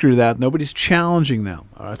contradictory to that. Nobody's challenging them.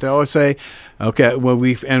 All right. They always say, okay, well,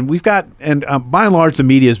 we've got, by and large, the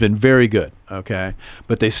media has been very good. Okay.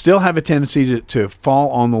 But they still have a tendency to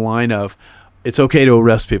fall on the line of, it's okay to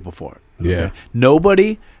arrest people for it. Okay? Yeah.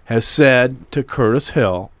 Nobody has said to Curtis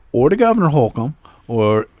Hill or to Governor Holcomb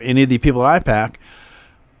or any of the people at IPAC,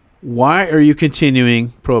 why are you continuing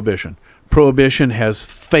prohibition? Prohibition has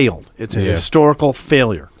failed. It's a historical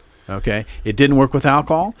failure. Okay, it didn't work with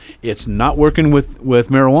alcohol. It's not working with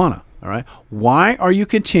marijuana. All right, why are you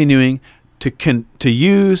continuing to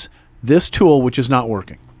use this tool which is not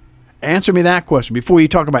working? Answer me that question before you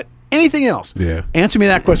talk about anything else. Yeah. Answer me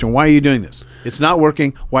that question. Why are you doing this? It's not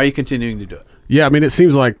working. Why are you continuing to do it? Yeah, I mean, it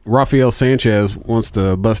seems like Rafael Sanchez wants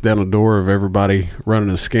to bust down the door of everybody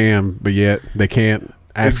running a scam, but yet they can't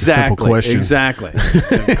ask a simple question. Exactly.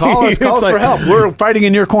 Call us for help. We're fighting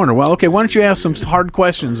in your corner. Well, okay, why don't you ask some hard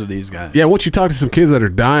questions of these guys? Yeah, once you talk to some kids that are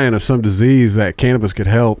dying of some disease that cannabis could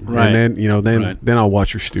help, Right. and then Right. then I'll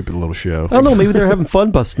watch your stupid little show. I don't know. Maybe they're having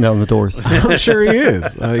fun busting down the doors. I'm sure he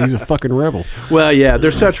is. He's a fucking rebel. Well, yeah,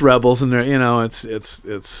 they're such rebels, and they're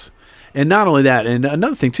it's, and not only that, and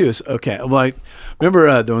another thing too is like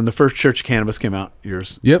remember when the first Church of Cannabis came out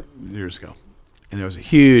years ago, and there was a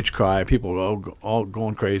huge cry, people were all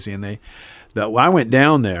going crazy, and I went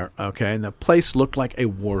down there, and the place looked like a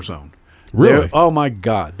war zone. Really? Oh my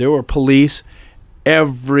God, there were police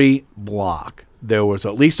every block. There was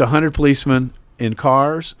at least 100 policemen in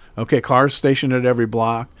cars. Cars stationed at every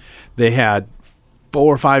block. They had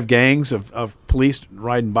 4 or 5 gangs of police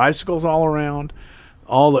riding bicycles all around.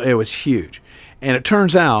 It was huge, and it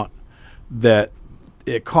turns out that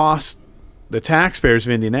it cost the taxpayers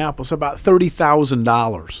of Indianapolis about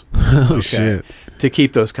 $30,000. Oh shit! To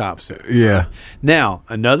keep those cops there. Yeah. Now,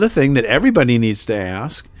 another thing that everybody needs to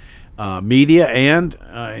ask, media and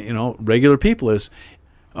regular people is,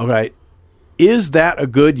 is that a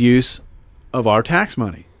good use of our tax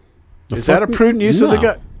money? Is that a prudent use of the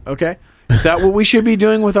gut? Okay, is that what we should be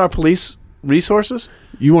doing with our police resources?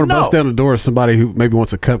 You want to No. bust down the door of somebody who maybe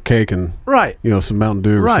wants a cupcake and Right. some Mountain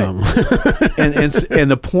Dew or Right. something.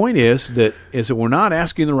 and the point is that we're not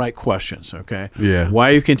asking the right questions. Okay. Yeah. Why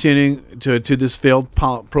are you continuing to this failed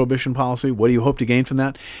prohibition policy? What do you hope to gain from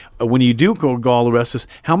that? When you do go all the rest of this,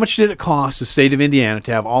 how much did it cost the state of Indiana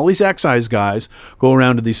to have all these excise guys go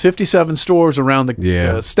around to these 57 stores around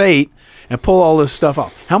the state and pull all this stuff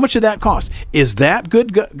out? How much did that cost? Is that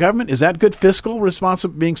good government? Is that good being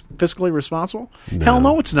fiscally responsible? No. Hell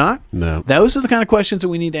no, it's not. No. Those are the kind of questions that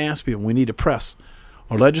we need to ask people. We need to press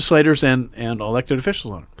our legislators and elected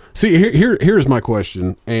officials on it. See, here's my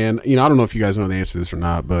question, and I don't know if you guys know the answer to this or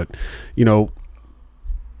not, but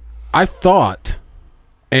I thought,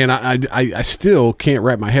 and I still can't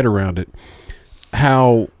wrap my head around it,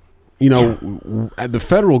 how the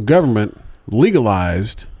federal government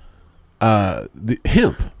legalized the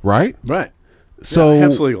hemp, right? Right. So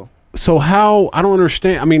hemp's legal. So how, I don't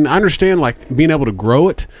understand. I mean, I understand like being able to grow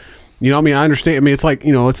it. I understand. I mean, it's like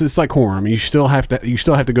it's like corn. I mean, you still have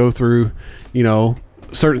to go through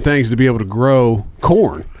certain things to be able to grow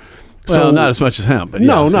corn. Well, not as much as hemp. But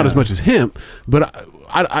No, yes, not as much as hemp. But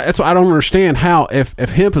that's why I don't understand how if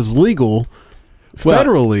hemp is legal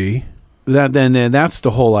federally. Then that's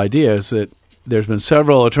the whole idea. Is that there's been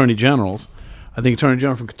several attorney generals. I think Attorney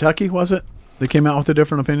General from Kentucky was it? They came out with a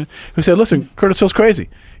different opinion. Who said, "Listen, Curtis Hill's crazy.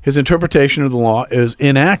 His interpretation of the law is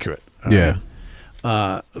inaccurate." Yeah.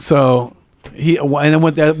 So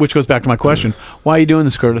which goes back to my question: why are you doing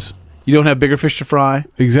this, Curtis? You don't have bigger fish to fry.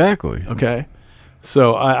 Exactly. Okay.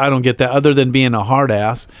 So I don't get that, other than being a hard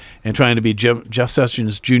ass and trying to be Jeff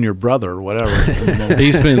Sessions' junior brother or whatever.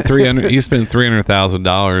 He spent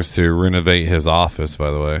 $300,000 to renovate his office.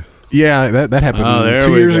 By the way, Yeah, that happened there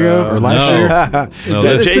 2 we years go. ago or last No. year. No,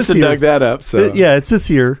 that's Jason this year. dug that up. So It's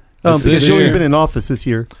this year. It's Because this he's only year. been in office this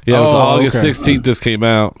year. yeah, it was Oh, August okay. 16th. This came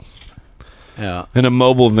out yeah. in a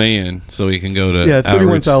mobile van, so he can go to Yeah,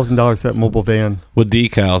 Outreach. $31,000 that mobile van. With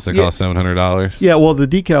decals that Yeah. cost $700. Yeah, well, the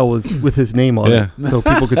decal was with his name on Yeah. it, so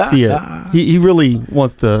people could see it. He really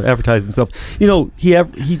wants to advertise himself. He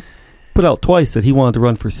put out twice that he wanted to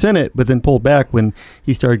run for Senate, but then pulled back when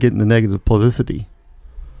he started getting the negative publicity.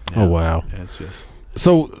 Oh wow. It's just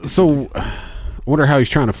So I wonder how he's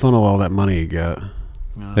trying to funnel all that money he got.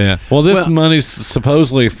 Yeah. Well, this Well- money's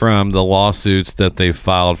supposedly from the lawsuits that they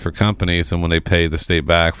filed for companies, and when they pay the state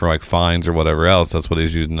back for like fines or whatever else, that's what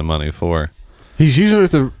he's using the money for. He's using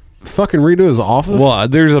it to fucking redo his office. Well,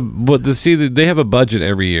 they have a budget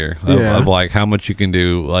every year of like how much you can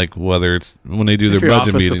do, like whether it's when they do their For your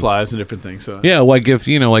budget office meetings. supplies and different things. So Yeah, like if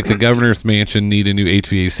like the governor's mansion need a new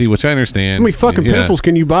HVAC, which I understand. how many fucking Yeah. pencils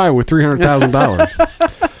can you buy with $300,000?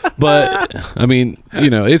 But I mean,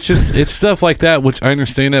 it's stuff like that, which I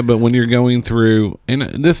understand that. But when you're going through, and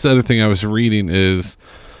this other thing I was reading is,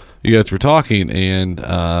 you guys were talking, and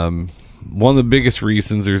one of the biggest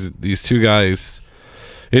reasons there's these two guys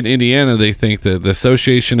in Indiana. They think that the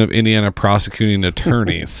Association of Indiana Prosecuting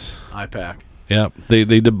Attorneys. IPAC. Yep, they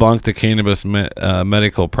debunked the cannabis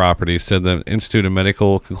medical property. Said the Institute of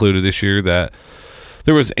Medical concluded this year that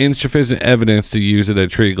there was insufficient evidence to use it to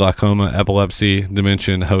treat glaucoma, epilepsy,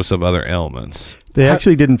 dementia, and a host of other ailments. They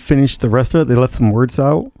actually didn't finish the rest of it. They left some words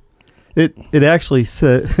out. It actually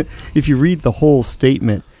said, if you read the whole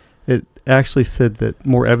statement, it actually said that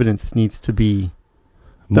more evidence needs to be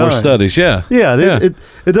More done. studies, yeah. Yeah, Yeah.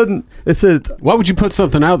 It doesn't. It says Why would you put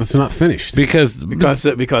something out that's not finished? Because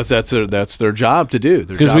That's their job to do.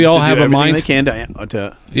 Their 'Cause job we is all to do have a everything mind- they can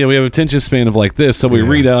to yeah, we have attention span of like this, so we Yeah.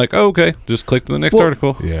 read out like, oh, okay, just click to the next Well,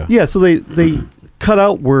 article. Yeah. yeah. So they cut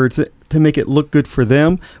out words to make it look good for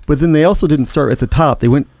them, but then they also didn't start at the top.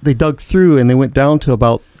 They dug through and they went down to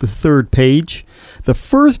about the third page. The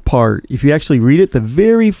first part, if you actually read it, the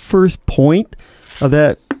very first point of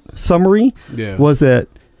that summary Yeah. was that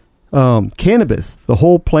cannabis, the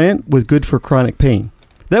whole plant, was good for chronic pain.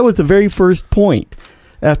 That was the very first point.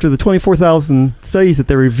 After the 24,000 studies that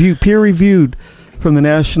they peer-reviewed from the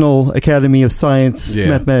National Academy of Science, Yeah.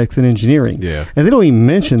 Mathematics, and Engineering. Yeah. And they don't even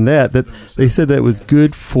mention that they said that it was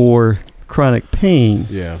good for chronic pain.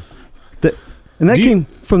 Yeah. And that Do you- came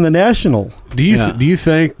from the National. Do you Yeah. do you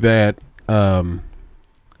think that I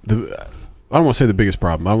don't want to say the biggest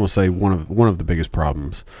problem. I want to say one of the biggest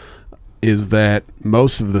problems is that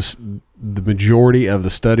most of the majority of the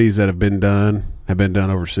studies that have been done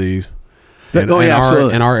overseas.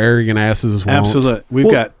 absolutely. And our arrogant asses won't. Absolutely.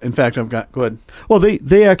 Well- Go ahead. Well,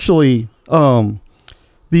 they actually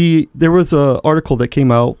there was a article that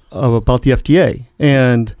came out about the FDA,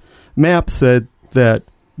 and MAP said that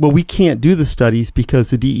we can't do the studies because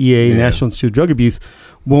the DEA, Yeah. National Institute of Drug Abuse,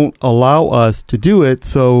 won't allow us to do it.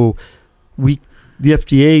 So the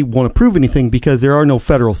FDA won't approve anything because there are no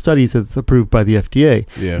federal studies that's approved by the FDA.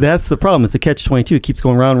 Yeah. That's the problem. It's a catch-22. It keeps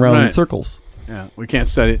going round and round in Right. circles. Yeah, we can't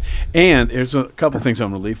study it. And there's a couple things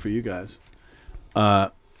I'm going to leave for you guys.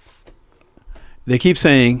 They keep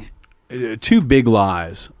saying two big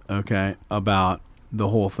lies, okay, about the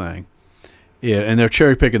whole thing. Yeah, and they're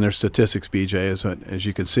cherry picking their statistics, BJ, as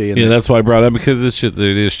you can see. And Yeah, that's why I brought it up, because it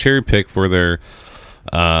is cherry picked for their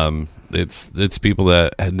it's people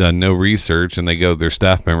that had done no research, and they go to their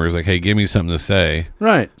staff members like, hey, give me something to say.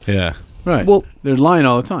 right, Yeah. right. Well- they're lying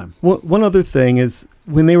all the time. One other thing is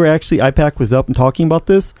when they were actually IPAC was up and talking about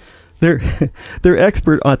this, their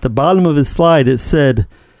expert at the bottom of his slide, it said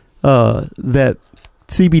that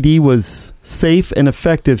CBD was safe and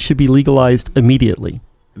effective, should be legalized immediately.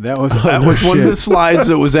 That was one of the slides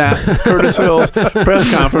that was at Curtis Hill's press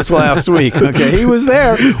conference last week. Okay, he was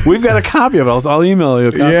there. We've got a copy of it. I'll email you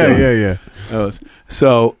a copy. of it. Yeah.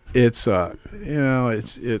 So it's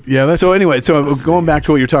it's. Yeah, that's So anyway, going back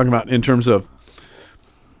to what you're talking about in terms of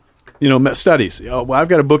studies. Well, I've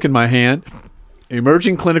got a book in my hand,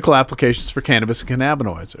 Emerging Clinical Applications for Cannabis and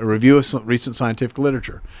Cannabinoids, a review of some recent scientific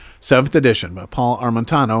literature, 7th edition by Paul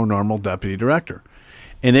Armentano, Normal Deputy Director,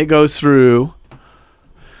 and it goes through.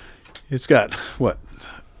 It's got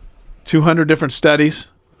 200 different studies.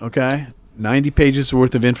 Okay, 90 pages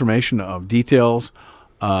worth of information of details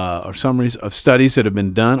or summaries of studies that have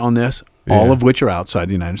been done on this, all Yeah. of which are outside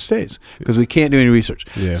the United States because we can't do any research.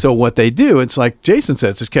 Yeah. So what they do, it's like Jason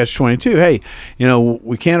said, it's a catch-22. Hey,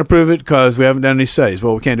 we can't approve it because we haven't done any studies.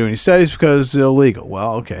 Well, we can't do any studies because it's illegal.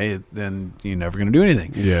 Well, okay, then you're never going to do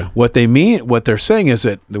anything. Yeah. What they're saying is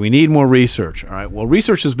that we need more research. All right. Well,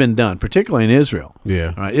 research has been done, particularly in Israel.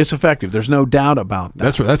 Yeah. All right. It's effective. There's no doubt about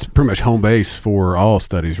that. That's pretty much home base for all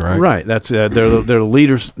studies, right? Right. That's they're the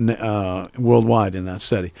leaders worldwide in that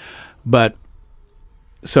study, but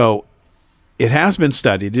so it has been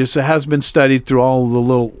studied. It has been studied through all the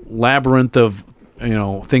little labyrinth of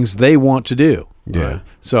things they want to do. Yeah. Right?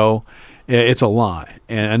 So it's a lie.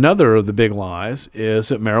 And another of the big lies is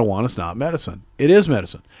that marijuana is not medicine. It is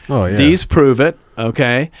medicine. Oh yeah. These prove it.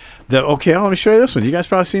 Okay. Let me show you this one. You guys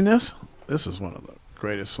probably seen this. This is one of the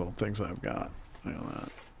greatest little things I've got. Look at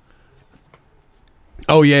that.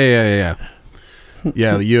 Oh yeah.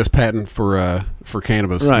 Yeah, the U.S. patent for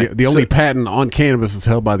cannabis. Right. The only So- patent on cannabis is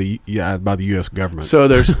held by the U.S. government. So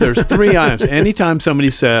there's three items. Anytime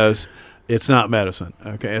somebody says it's not medicine,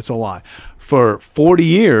 okay, it's a lie. For 40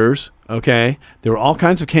 years, okay, there were all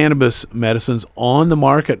kinds of cannabis medicines on the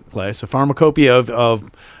marketplace. A pharmacopoeia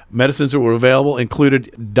of medicines that were available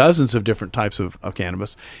included dozens of different types of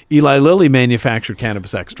cannabis. Eli Lilly manufactured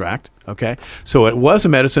cannabis extract, okay? So it was a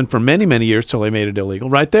medicine for many, many years till they made it illegal.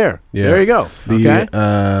 Right there. Yeah. There you go. Okay?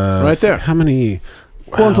 Right there. How many?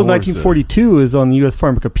 Well, until what was it? 1942 is on the U.S.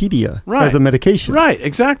 Pharmacopoeia Right. as a medication. Right,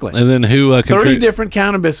 exactly. And then who 30 different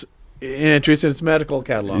cannabis entries in its medical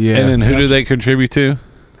catalog. Yeah. And then who do they contribute to?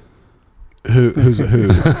 Who's who?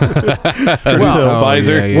 Well,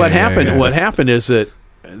 Pfizer. What happened is that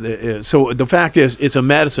so the fact is it's a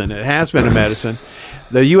medicine. It has been a medicine.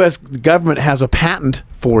 The U.S. government has a patent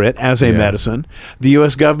for it as a Yeah. medicine. The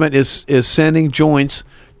U.S. government is sending joints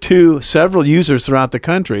to several users throughout the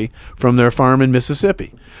country from their farm in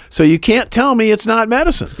Mississippi. So you can't tell me it's not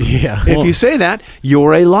medicine. Yeah. If you say that,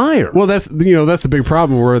 you're a liar. Well, that's the big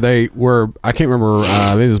problem where I can't remember.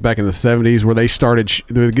 It was back in the 70s where they started.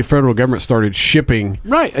 The federal government started shipping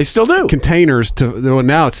Right, they still do. containers to. Well,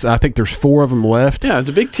 now I think there's 4 of them left. Yeah, it's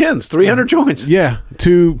a big tins, 300 joints. Yeah,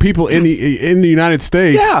 to people in the United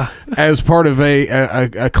States. Yeah. As part of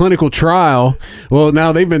a clinical trial. Well,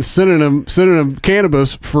 now they've been sending them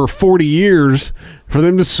cannabis for 40 years for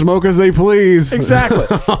them to smoke as they please. Exactly.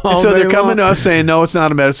 All So day they're coming to long. us saying, no, it's not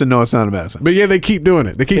a medicine. No, it's not a medicine. But yeah, they keep doing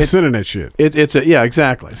it. They keep sending that shit. Yeah,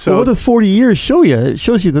 exactly. So So what does 40 years show you? It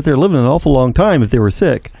shows you that they're living an awful long time if they were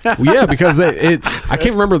sick. Well, yeah, because I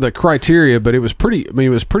can't remember the criteria, but it was pretty. I mean,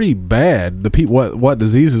 it was pretty bad. The people, what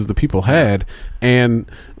diseases the people had, and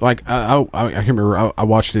like I can't remember. I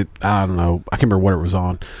watched it. I don't know. I can't remember what it was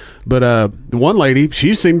on, but the one lady,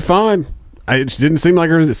 she seemed fine. It didn't seem like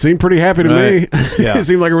her. It seemed pretty happy to me. Right. Yeah. It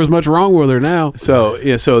seemed like there was much wrong with her now. So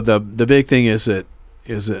the big thing is that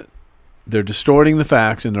they're distorting the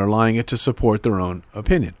facts and they're lying it to support their own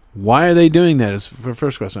opinion. Why are they doing that? Is the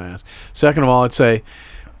first question I ask. Second of all, I'd say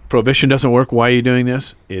prohibition doesn't work. Why are you doing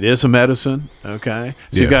this? It is a medicine. Okay,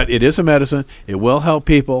 so Yeah. it is a medicine. It will help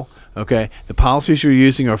people. Okay, the policies you're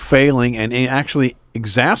using are failing and actually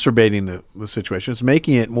exacerbating the situation. It's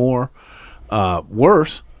making it more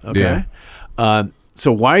worse. Okay.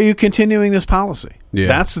 So why are you continuing this policy? Yeah.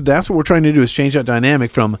 That's what we're trying to do is change that dynamic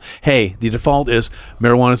from, hey, the default is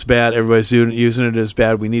marijuana's bad, everybody's using it as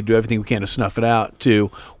bad, we need to do everything we can to snuff it out, to,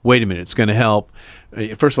 wait a minute, it's going to help.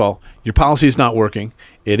 First of all, your policy is not working.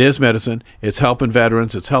 It is medicine. It's helping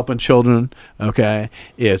veterans. It's helping children. Okay,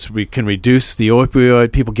 we can reduce the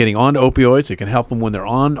opioid, people getting on opioids. It can help them when they're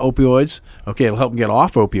on opioids. Okay, it'll help them get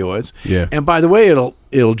off opioids. Yeah. And by the way,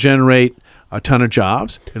 it'll generate a ton of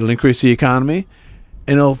jobs. It'll increase the economy,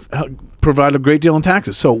 and it'll provide a great deal in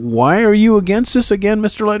taxes. So why are you against this again,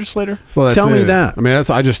 Mr. Legislator? Well, that's Tell me it. that. I mean,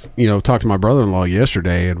 I just talked to my brother-in-law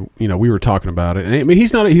yesterday, and we were talking about it. And I mean,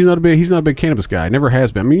 he's not a big cannabis guy. Never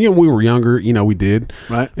has been. I mean, when we were younger, we did.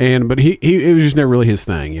 Right. But it was just never really his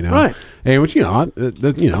thing, Right. And which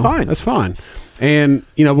that's fine. That's fine. And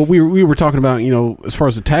but we were talking about as far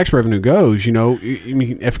as the tax revenue goes, I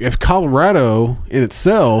mean, if Colorado in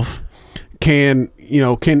itself can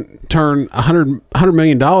turn $100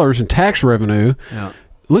 million in tax revenue. Yeah.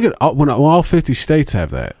 Look at when all 50 states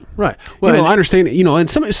have that. Right. Well, I understand. And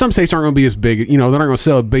some states aren't going to be as big. They're not going to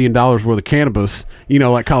sell $1 billion worth of cannabis.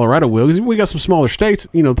 Like Colorado will, because we got some smaller states.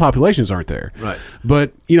 The populations aren't there. Right.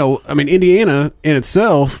 But I mean, Indiana in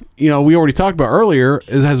itself, we already talked about earlier,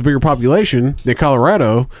 has a bigger population than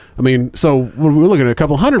Colorado. I mean, so we're looking at a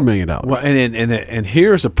couple $100 million. Well, and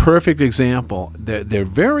here's a perfect example. They're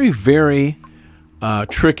very, very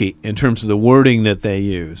tricky in terms of the wording that they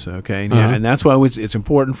use. Okay, and that's why it's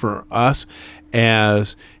important for us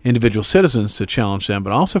as individual citizens to challenge them,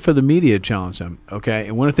 but also for the media to challenge them. Okay,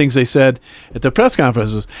 and one of the things they said at the press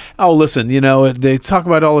conference is, "Oh, listen, they talk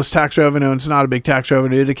about all this tax revenue, and it's not a big tax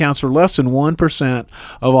revenue. It accounts for less than 1%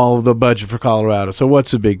 of all of the budget for Colorado. So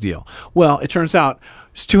what's the big deal?" Well, it turns out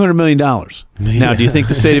it's $200 million. Now, do you think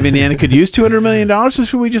the state of Indiana could use $200 million, or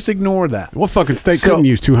should we just ignore that? What fucking state couldn't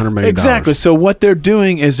use $200 million? Exactly. So what they're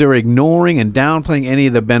doing is they're ignoring and downplaying any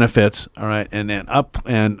of the benefits, all right,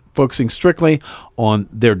 and focusing strictly on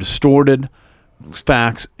their distorted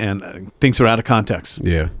facts and things that are out of context.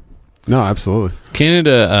 Yeah. No, absolutely.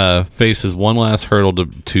 Canada faces one last hurdle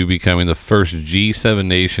to becoming the first G7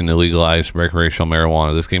 nation to legalize recreational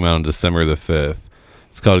marijuana. This came out on December the 5th.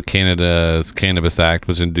 It's called Canada's Cannabis Act,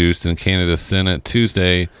 was introduced in Canada's Senate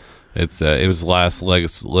Tuesday. It was the last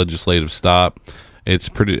legislative stop.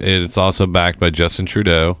 It's also backed by Justin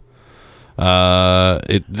Trudeau.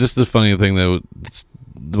 It just the funny thing that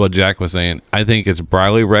what Jack was saying. I think it's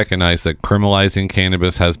broadly recognized that criminalizing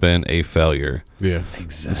cannabis has been a failure. Yeah.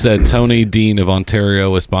 Said Tony Dean of Ontario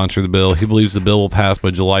will sponsor the bill. He believes the bill will pass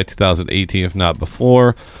by July 2018, if not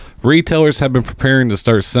before. Retailers have been preparing to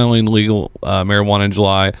start selling legal marijuana in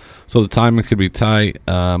July, so the timing could be tight.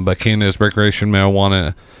 But Canada's recreational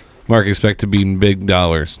marijuana market expected to be in big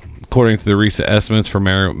dollars. According to the recent estimates for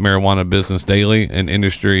Marijuana Business Daily, an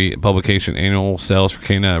industry publication, annual sales for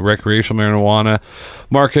Canada recreational marijuana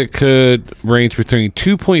market could range between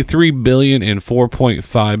 $2.3 billion and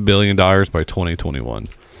 $4.5 billion by 2021.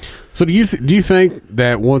 So do you think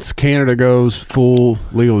that once Canada goes full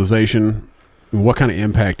legalization, what kind of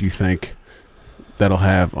impact do you think that'll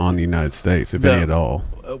have on the United States, if any at all?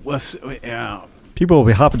 People will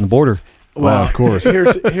be hopping the border. Well, of course.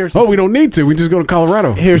 Here's we don't need to. We just go to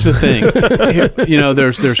Colorado. Here's the thing.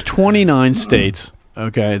 There's 29 states,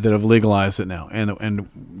 okay, that have legalized it now, and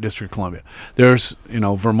District of Columbia. There's,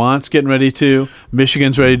 Vermont's getting ready to.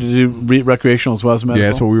 Michigan's ready to do recreational as well as medical.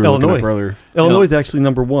 Yeah, that's what we were looking up earlier. Illinois is actually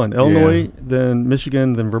number one. Illinois, then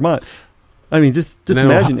Michigan, then Vermont. I mean, just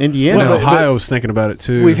imagine Indiana. And Ohio's thinking about it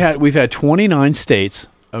too. We've had 29 states,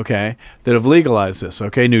 okay, that have legalized this.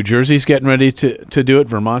 Okay, New Jersey's getting ready to do it.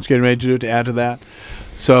 Vermont's getting ready to do it, to add to that.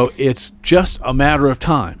 So it's just a matter of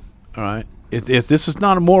time. All right. This is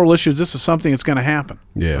not a moral issue. This is something that's going to happen.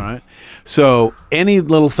 Yeah. All right. So any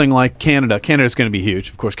little thing like Canada's going to be huge.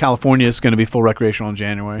 Of course, California is going to be full recreational in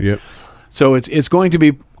January. Yep. So it's going to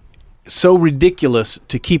be so ridiculous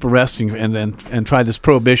to keep arresting and try this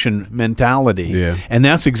prohibition mentality. Yeah. And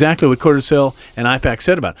that's exactly what Curtis Hill and IPAC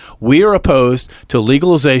said about it. We are opposed to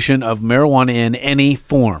legalization of marijuana in any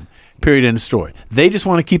form. Period, end of story. They just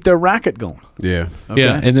want to keep their racket going. Yeah. Okay?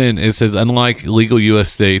 Yeah, and then it says, unlike legal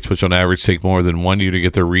U.S. states, which on average take more than 1 year to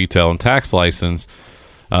get their retail and tax license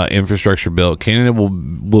infrastructure built, Canada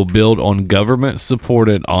will build on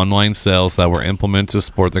government-supported online sales that were implemented to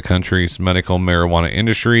support the country's medical marijuana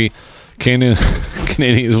industry.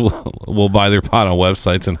 Canadians will buy their pot on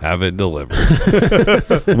websites and have it delivered.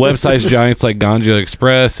 Websites giants like Ganja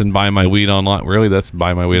Express and Buy My Weed Online. Really, that's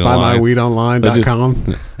Buy My Weed Online.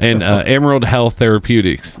 BuyMyWeedOnline.com. And Emerald Health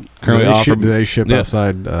Therapeutics. Currently they ship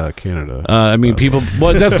outside Canada. People.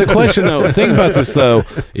 Well, that's the question, though. The thing about this, though,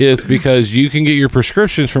 is because you can get your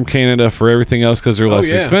prescriptions from Canada for everything else because they're less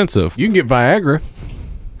expensive. You can get Viagra.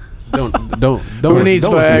 Don't Who needs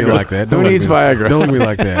look at me Viagra? like that. Who needs Viagra? Don't look at me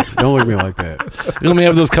like that. Don't look at me like that. Let me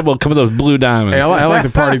have those couple of those blue diamonds. Hey, I like to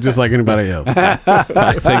party just like anybody else.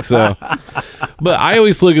 I think so. But I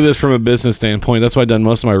always look at this from a business standpoint. That's what I've done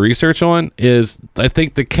most of my research on. Is I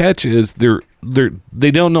think the catch is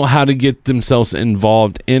they don't know how to get themselves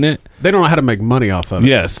involved in it. They don't know how to make money off of it.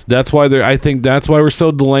 Yes, that's why I think that's why we're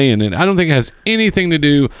so delaying it. I don't think it has anything to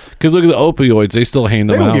do because look at the opioids; they still hand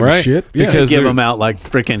them They don't out, give a right? shit. Yeah. Because They give them out like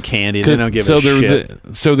freaking candy. They don't give a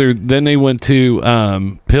shit. Then they went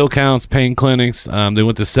to pill counts, pain clinics. They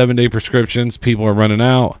went to 7-day prescriptions. People are running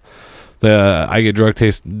out. I get drug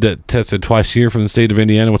tested twice a year from the state of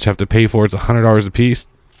Indiana, which I have to pay for. It's $100 a piece.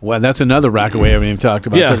 Well, that's another racket we haven't even talked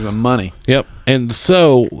about. Yeah. In terms of money. Yep. And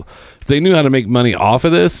so if they knew how to make money off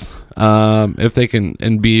of this, if they can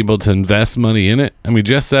and be able to invest money in it. I mean,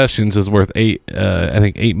 Jeff Sessions is worth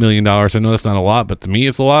 $8 million. I know that's not a lot, but to me,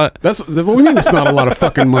 it's a lot. What do you mean it's not a lot of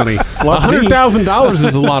fucking money? $100,000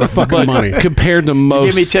 is a lot of fucking money compared to most.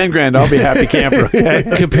 Give me $10,000, I'll be a happy camper. Okay?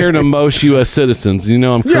 Compared to most U.S. citizens,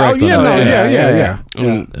 I'm correct. Yeah.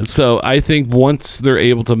 So I think once they're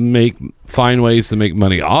able to find ways to make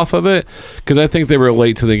money off of it, because I think they were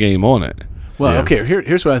late to the game on it. Well, okay.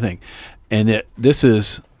 Here's what I think, and this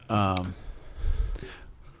is.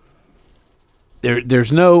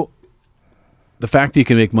 There's no. The fact that you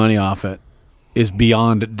can make money off it is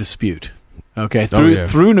beyond dispute. Okay,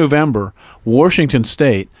 through November, Washington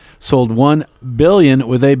State sold $1 billion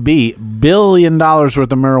with a B $1 billion worth of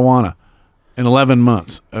marijuana in 11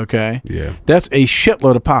 months. Okay, that's a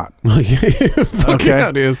shitload of pot. Okay,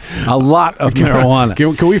 it is a lot of marijuana.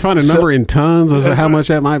 Can we find a number in tons as to how much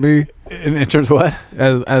that might be? In terms of what?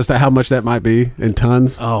 As to how much that might be in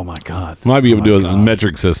tons? Oh my God! Might be able to do a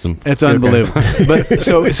metric system. It's unbelievable. But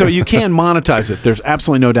so you can monetize it. There's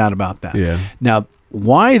absolutely no doubt about that. Yeah. Now,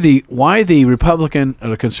 why the Republican or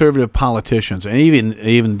the conservative politicians and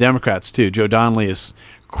even Democrats too? Joe Donnelly is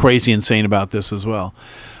crazy insane about this as well.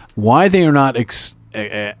 Why they are not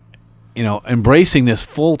embracing this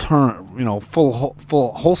full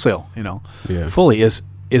wholesale fully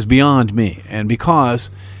is beyond me. And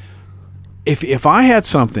because if I had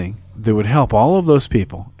something that would help all of those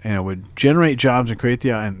people, and it would generate jobs and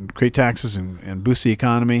create taxes and boost the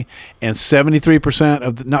economy. And 73%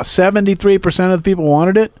 of not 73% of the people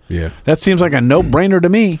wanted it. Yeah. That seems like a no-brainer to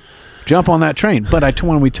me. Jump on that train. But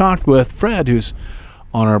when we talked with Fred, who's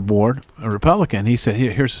on our board, a Republican, he said,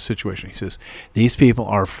 here's the situation. He says, these people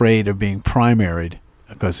are afraid of being primaried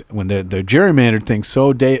because when they're gerrymandered things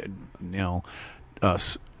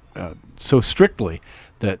so strictly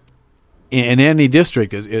that in any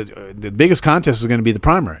district, the biggest contest is going to be the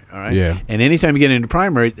primary, all right? Yeah. And anytime you get into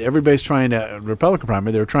primary, everybody's Republican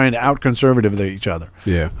primary, they're trying to out-conservative each other.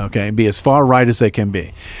 Yeah. Okay, and be as far right as they can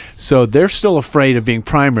be. So they're still afraid of being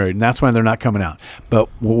primaried, and that's why they're not coming out. But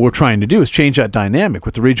what we're trying to do is change that dynamic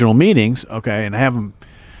with the regional meetings, okay, and have them.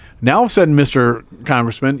 Now, all of a sudden, Mr.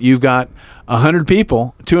 Congressman, you've got 100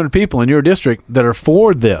 people, 200 people in your district that are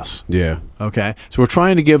for this. Yeah. Okay, so we're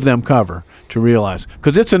trying to give them cover to realize,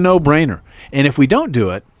 because it's a no-brainer. And if we don't do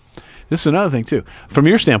it, this is another thing too. From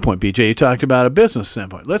your standpoint, BJ, you talked about a business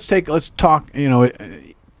standpoint. Let's talk.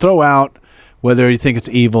 Throw out whether you think it's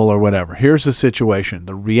evil or whatever. Here's the situation.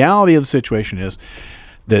 The reality of the situation is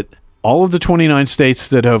that all of the 29 states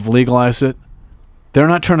that have legalized it, they're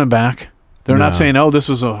not turning back. They're not saying, oh, this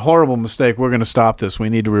was a horrible mistake. We're going to stop this. We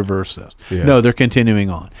need to reverse this. Yeah. No, they're continuing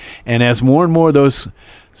on. And as more and more of those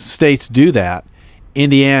states do that,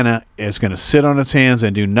 Indiana is going to sit on its hands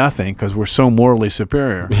and do nothing because we're so morally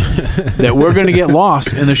superior that we're going to get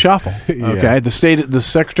lost in the shuffle. Okay, the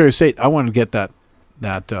Secretary of State. I want to get that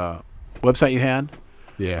website you had.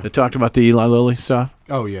 Yeah. That talked about the Eli Lilly stuff.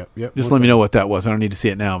 Oh yeah. Yep. Just let me know what that was. I don't need to see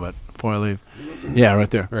it now, but before I leave, yeah, right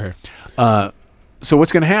there. Right here. So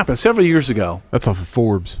what's going to happen? Several years ago. That's off of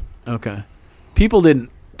Forbes. Okay. People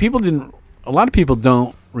didn't. A lot of people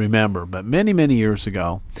don't remember, but many years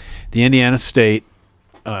ago, the Indiana State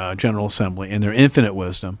General Assembly, in their infinite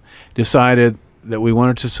wisdom, decided that we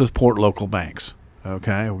wanted to support local banks.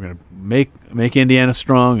 Okay, we're going to make Indiana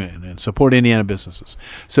strong and support Indiana businesses.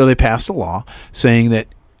 So they passed a law saying that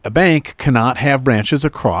a bank cannot have branches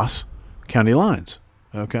across county lines.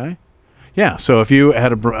 Okay, yeah. So if you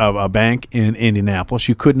had a bank in Indianapolis,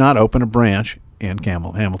 you could not open a branch in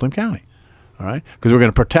Hamilton County. All right, because we're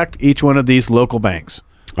going to protect each one of these local banks.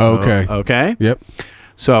 Okay. Okay. Yep.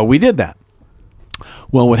 So we did that.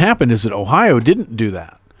 Well, what happened is that Ohio didn't do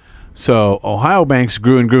that. So Ohio banks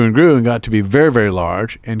grew and got to be very, very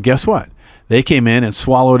large. And guess what? They came in and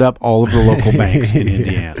swallowed up all of the local banks in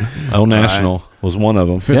Indiana. Old National was one of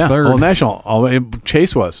them. Fifth Third. Old National.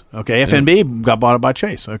 Chase was. Okay. FNB got bought up by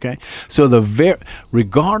Chase. Okay. So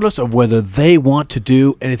regardless of whether they want to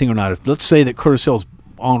do anything or not, let's say that Curtis Hill's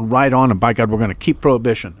right on, and by God, we're going to keep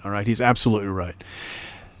prohibition. All right. He's absolutely right.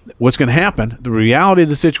 What's going to happen, the reality of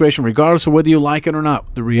the situation, regardless of whether you like it or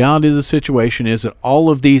not, the reality of the situation is that all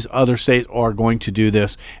of these other states are going to do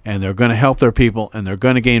this, and they're going to help their people, and they're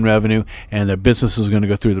going to gain revenue, and their business is going to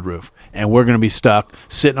go through the roof. And we're going to be stuck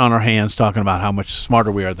sitting on our hands talking about how much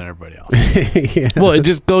smarter we are than everybody else. Yeah. Well, it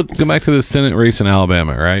just go back to the Senate race in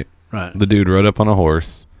Alabama, right? Right. The dude rode up on a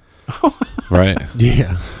horse, right?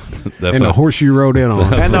 Yeah. That And the felt- horse you rode in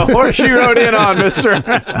on. And the horse you rode in on, mister.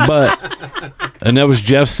 and that was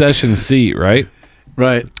Jeff Sessions' seat, right?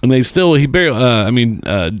 Right. And they still he barely.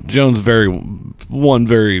 Jones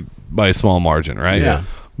won by a small margin, right? Yeah.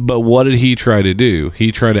 But what did he try to do?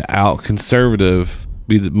 He tried to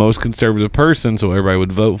be the most conservative person, so everybody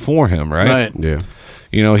would vote for him, right? Right. Yeah.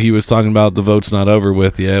 You know, he was talking about the vote's not over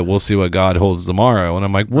with yet. We'll see what God holds tomorrow. And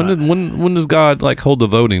I'm like, when does God hold the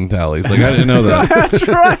voting tallies? Like, I didn't know that.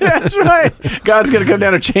 That's right. God's going to come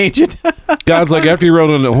down and change it. God's like, after you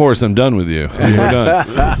rode on the horse, I'm done with you. And we're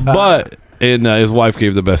done. But his wife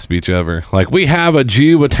gave the best speech ever. Like, we have a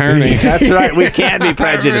Jew attorney. That's right. We can't be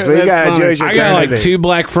prejudiced. We got a Jewish I got like 2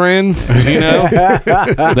 black friends, you know.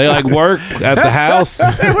 They like work at the house.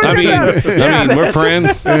 I mean, we're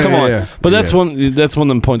friends. Come on. Yeah. But that's one of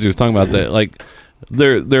the points he was talking about, that like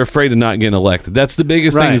they're afraid of not getting elected. That's the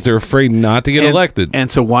biggest thing, Right. is they're afraid not to get elected. And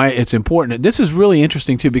so why it's important. This is really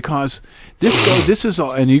interesting too, because this is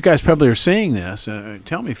all, and you guys probably are seeing this.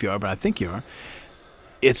 Tell me if you are, but I think you are.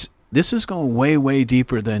 This is going way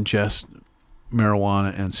deeper than just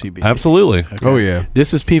marijuana and CBD. Absolutely. Okay? Oh, yeah.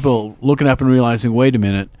 This is people looking up and realizing, wait a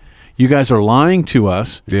minute, you guys are lying to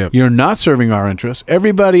us. Yep. You're not serving our interests.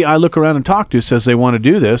 Everybody I look around and talk to says they want to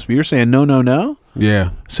do this, but you're saying no.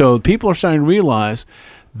 Yeah. So people are starting to realize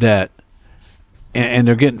that, and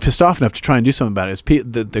they're getting pissed off enough to try and do something about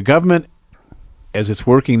it. The government, as it's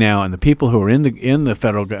working now, and the people who are in the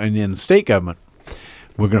federal and in the state government,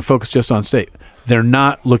 We're going to focus just on state. They're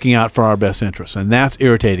not looking out for our best interests, and that's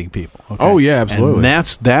irritating people. Okay? Oh, yeah, absolutely. And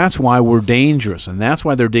that's why we're dangerous, and that's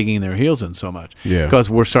why they're digging their heels in so much. Yeah. Because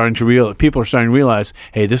people are starting to realize,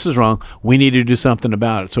 hey, this is wrong. We need to do something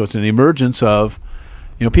about it. So it's an emergence of,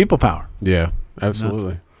 people power. Yeah,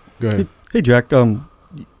 absolutely. Go ahead. Hey, Jack.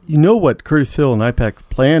 You know what Curtis Hill and IPAC's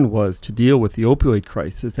plan was to deal with the opioid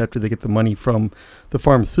crisis after they get the money from the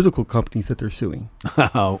pharmaceutical companies that they're suing.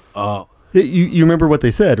 You remember what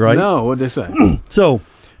they said, right? No, what did they say? So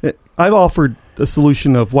I've offered a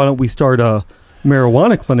solution of why don't we start a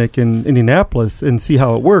marijuana clinic in Indianapolis and see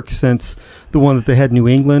how it works, since the one that they had in New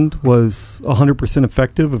England was 100%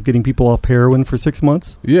 effective of getting people off heroin for 6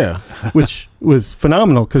 months, Yeah. which was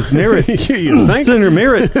phenomenal because You think? Senator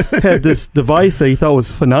Merritt had this device that he thought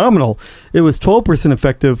was phenomenal. It was 12%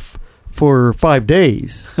 effective for 5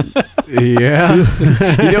 days. Yeah.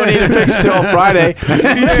 You don't need to fix till Friday.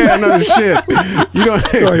 Yeah, no shit. You don't.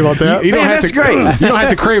 Sorry about that. You don't Man, have that's to. great. You don't have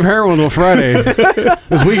to crave heroin until Friday.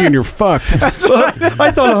 This weekend you're fucked. Well,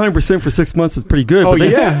 I thought 100% for 6 months was pretty good. Oh, but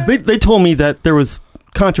yeah. They told me that there was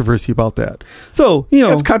controversy about that. So,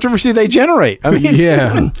 That's controversy they generate. I mean,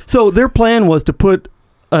 Yeah. so their plan was to put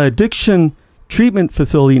an addiction treatment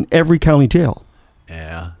facility in every county jail.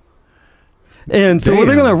 yeah. And so they're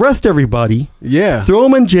Damn. going to arrest everybody, Yeah. throw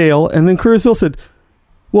them in jail, and then Curtis Hill said,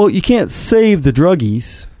 well, you can't save the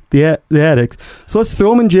druggies, the addicts, so let's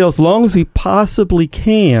throw them in jail as long as we possibly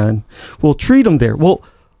can. We'll treat them there. Well,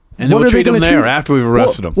 And then what we'll are they treat them gonna there after we've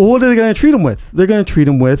arrested them. Well, what are they going to treat them with? They're going to treat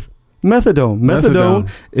them with methadone. Methadone. Methadone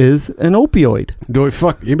is an opioid. Do it?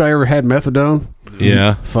 Fuck. Anybody ever had methadone?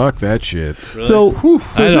 Yeah. Fuck that shit. So, I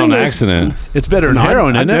had it on the thing is- accident. It's better than No,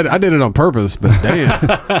 heroin, I isn't it? did, I did it on purpose, but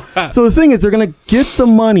damn. So the thing is, they're going to get the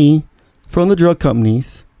money from the drug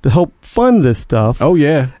companies to help fund this stuff. Oh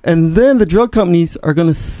yeah. And then the drug companies are going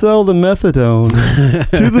to sell the methadone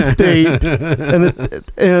to the state,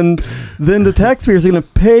 and then the taxpayers are going to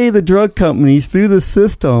pay the drug companies through the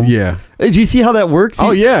system. Yeah. Do you see how that works?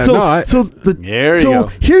 Oh, yeah. So, No, I- There you so go.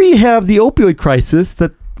 here you have the opioid crisis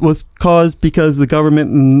that was caused because the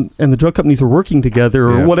government and the drug companies were working together,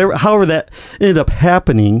 or Yeah. whatever. However, that ended up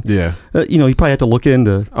happening. Yeah. You probably have to look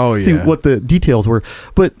into see yeah. what the details were.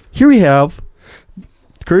 But here we have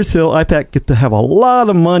Curtis Hill, IPAC get to have a lot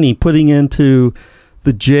of money putting into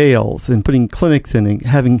the jails and putting clinics in and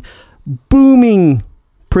having booming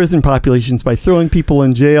prison populations by throwing people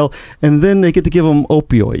in jail, and then they get to give them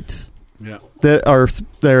opioids Yeah. that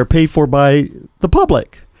are paid for by the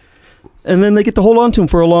public. And then they get to hold on to them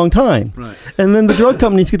for a long time. Right. And then the drug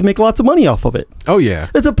companies get to make lots of money off of it. Oh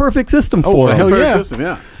yeah. It's a perfect system Oh, for well, them. hell Perfect yeah. system,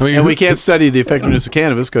 yeah. I mean, And we can't study the effectiveness of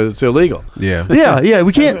cannabis because it's illegal. Yeah. Yeah.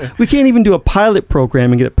 We can't even do a pilot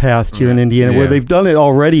program and get it passed here in Indiana, Yeah. where they've done it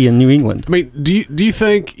already in New England. I mean, do you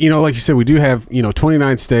think, like you said, we do have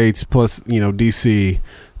 29 states plus DC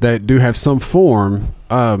that do have some form.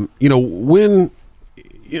 When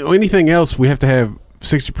anything else, we have to have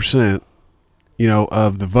 60%.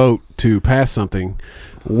 Of the vote to pass something.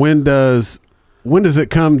 When does it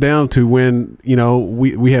come down to when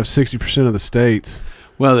we have 60% of the states?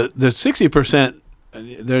 Well, the 60%.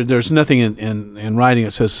 There's nothing in writing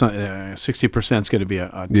that says 60% is going to be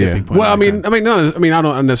a tipping point. Well, I mean, I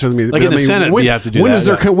don't necessarily mean Like in the Senate, when, you have to do when that, Does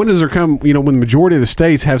there come, when does there come? When the majority of the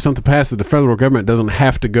states have something passed that the federal government doesn't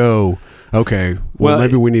have to go. Okay, well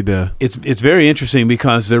maybe we need to. It's very interesting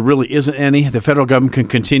because there really isn't any. The federal government can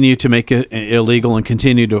continue to make it illegal and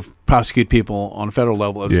continue to prosecute people on a federal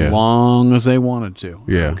level as long as they wanted to.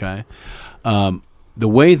 Yeah. Okay. The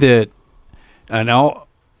way that, and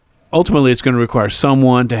ultimately, it's going to require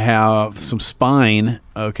someone to have some spine.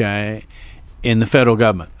 Okay, in the federal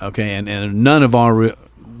government. Okay, and none of our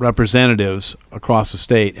representatives across the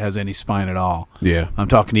state has any spine at all. Yeah. I'm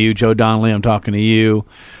talking to you, Joe Donnelly. I'm talking to you,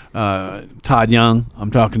 Todd Young. I'm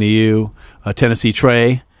talking to you, Tennessee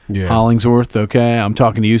Trey, Hollingsworth. Okay, I'm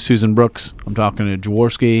talking to you, Susan Brooks. I'm talking to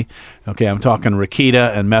Jaworski. Okay, I'm talking to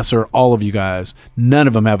Rakita and Messer. All of you guys. None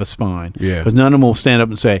of them have a spine. Yeah. Because none of them will stand up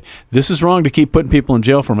and say, this is wrong to keep putting people in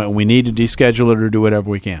jail from it. We need to deschedule it or do whatever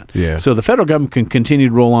we can. Yeah. So the federal government can continue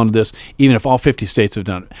to roll on to this even if all 50 states have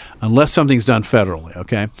done it, unless something's done federally.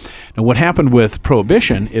 Okay. Now, what happened with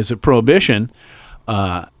Prohibition is that Prohibition,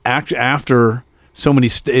 after so many,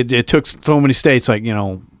 it took so many states, like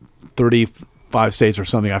 35 states or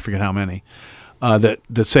something, I forget how many, that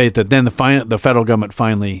say that then the federal government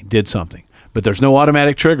finally did something. But there's no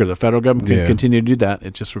automatic trigger. The federal government can continue to do that.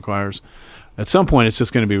 It just requires, at some point, it's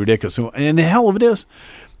just going to be ridiculous. And the hell of it is,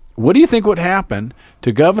 what do you think would happen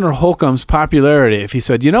to Governor Holcomb's popularity if he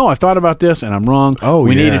said, I thought about this and I'm wrong.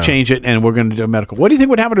 We need to change it and we're going to do medical. What do you think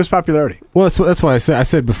would happen to his popularity? Well, that's why I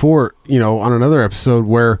said before, on another episode,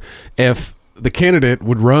 where if the candidate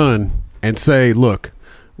would run and say, look,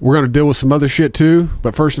 we're going to deal with some other shit too,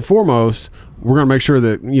 but first and foremost, we're going to make sure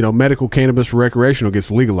that, medical cannabis for recreational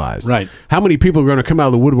gets legalized. Right. How many people are going to come out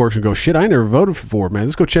of the woodworks and go, shit, I never voted for it, man.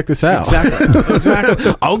 Let's go check this out.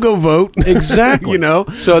 Exactly. I'll go vote. Exactly.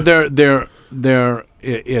 So they're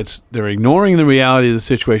ignoring the reality of the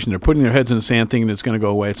situation. They're putting their heads in the sand thinking it's going to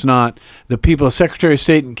go away. It's not. The people, the Secretary of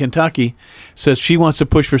State in Kentucky says she wants to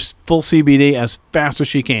push for full CBD as fast as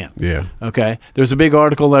she can. Yeah. Okay. There's a big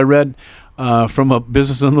article I read from a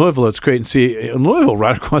business in Louisville. It's creating in Louisville,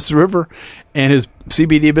 right across the river, and his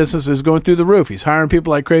CBD business is going through the roof. He's hiring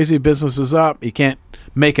people like crazy. Business is up. He can't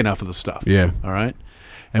make enough of the stuff. Yeah. All right.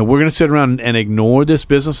 And we're going to sit around and ignore this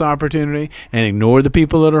business opportunity and ignore the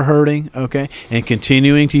people that are hurting, okay, and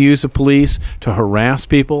continuing to use the police to harass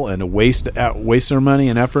people and to waste their money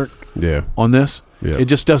and effort on this. Yeah. It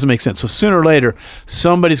just doesn't make sense. So sooner or later,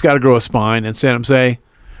 somebody's got to grow a spine and say,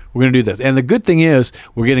 we're going to do this. And the good thing is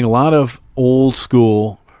we're getting a lot of old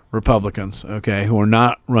school Republicans, okay, who are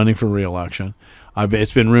not running for re-election.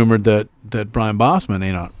 It's been rumored that Brian Bossman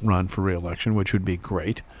may not run for re-election, which would be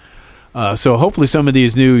great. So hopefully some of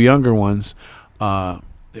these new younger ones are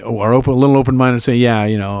a little open-minded and say,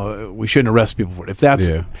 we shouldn't arrest people for it. If that's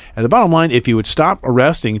at the bottom line, if you would stop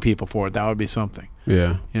arresting people for it, that would be something.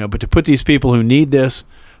 Yeah. But to put these people who need this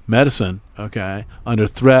medicine, okay, under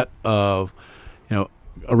threat of,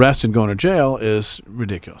 arrest and going to jail is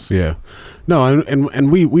ridiculous. Yeah. No,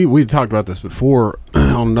 and we talked about this before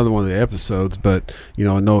on another one of the episodes, but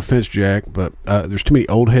no offense, Jack, but there's too many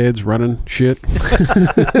old heads running shit.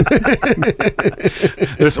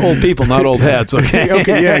 There's old people, not old heads. Okay.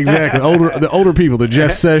 Okay. Yeah. Exactly. The older people, the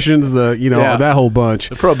Jeff Sessions, that whole bunch,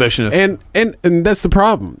 the prohibitionists, and that's the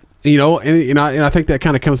problem. And I think that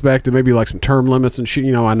kind of comes back to maybe like some term limits and shit.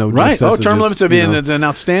 I know. Right. Term limits have been an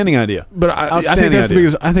outstanding idea. But I think that's the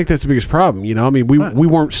biggest. I think that's the biggest problem. We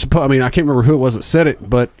weren't supposed. I can't remember who it was that said it,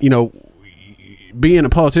 but being a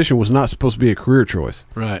politician was not supposed to be a career choice.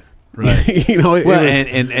 Right. Right.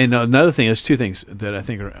 And another thing is two things that I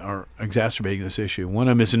think are exacerbating this issue. One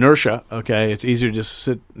of them is inertia. Okay, it's easier to just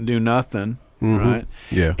sit and do nothing. Mm-hmm. Right.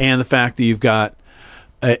 Yeah. And the fact that you've got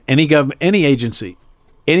any government, any agency,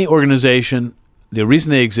 any organization, the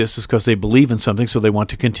reason they exist is because they believe in something, so they want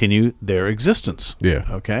to continue their existence. Yeah.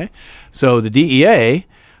 Okay? So the DEA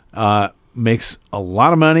makes a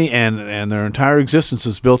lot of money, and their entire existence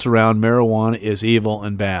is built around marijuana is evil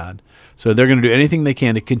and bad. So they're going to do anything they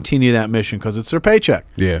can to continue that mission because it's their paycheck.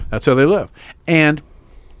 Yeah. That's how they live. And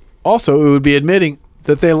also, it would be admitting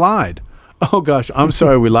that they lied. Oh, gosh, I'm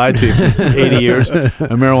sorry we lied to you for 80 years. And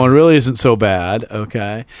marijuana really isn't so bad,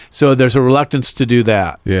 okay? So there's a reluctance to do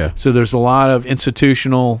that. Yeah. So there's a lot of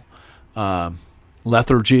institutional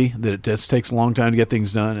lethargy that it just takes a long time to get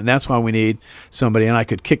things done. And that's why we need somebody, and I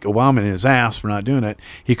could kick Obama in his ass for not doing it.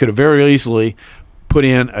 He could have very easily put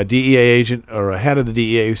in a DEA agent or a head of the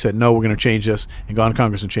DEA who said, no, we're going to change this, and gone to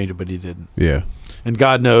Congress and change it, but he didn't. Yeah. And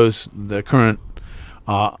God knows the current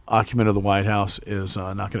occupant of the White House is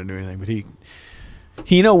not going to do anything. But he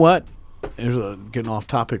you know what? Getting off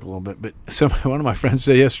topic a little bit, but one of my friends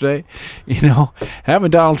said yesterday,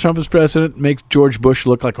 having Donald Trump as president makes George Bush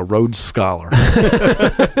look like a Rhodes Scholar.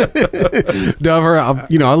 Dover,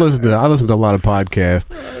 I listen to a lot of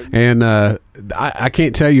podcasts, and I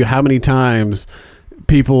can't tell you how many times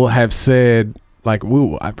people have said, like,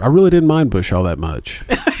 woo, I really didn't mind Bush all that much.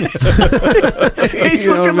 He's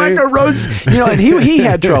looking like a Rhodes, and he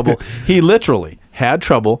had trouble. He literally had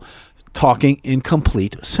trouble talking in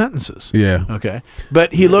complete sentences. Yeah. Okay.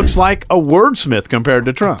 But he looks like a wordsmith compared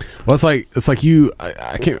to Trump. Well, it's like you.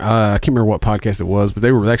 I can't remember what podcast it was, but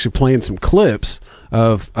they were actually playing some clips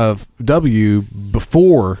of W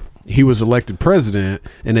before he was elected president,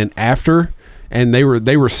 and then after. And they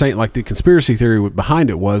were saying, like, the conspiracy theory behind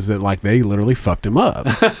it was that, like, they literally fucked him up.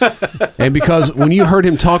 And because when you heard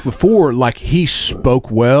him talk before, like, he spoke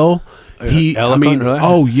well. Eloquent, really?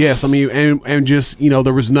 Oh yes, and just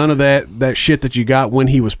there was none of that shit that you got when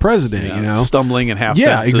he was president. Stumbling and half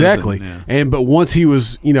yeah, sentences. Exactly. But once he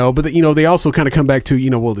was, they also kind of come back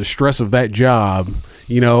to well, the stress of that job.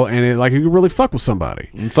 and it like it could really fuck with somebody.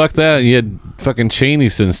 And fuck that. You had fucking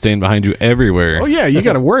Cheneyson staying behind you everywhere. Oh yeah, you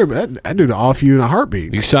got to worry about that dude off you in a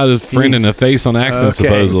heartbeat. He shot his friend in the face on accident, Okay.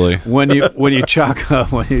 supposedly. When you chalk up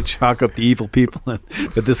the evil people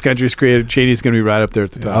that this country's created, Cheney's going to be right up there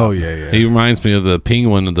at the top. Oh yeah, He reminds me of the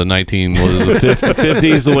penguin of the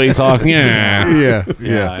 50s, the way he talks. Yeah.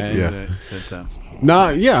 yeah. No,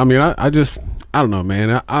 yeah. I mean, I just I don't know,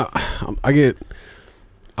 man.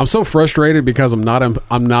 I'm so frustrated because I'm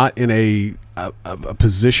not in a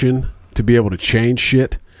position to be able to change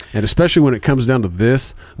shit, and especially when it comes down to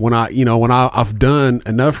this, when I've done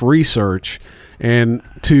enough research and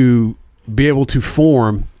to be able to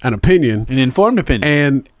form an opinion, An informed opinion.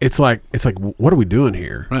 and it's like what are we doing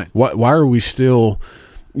here? Right. Why are we still,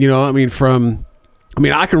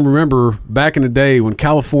 I can remember back in the day when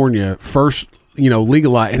California first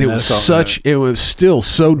legalized, and it was still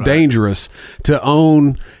so dangerous to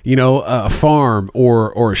own a farm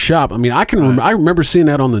or a shop. I mean, I remember seeing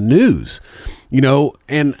that on the news,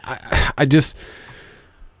 and I just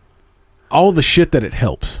all the shit that it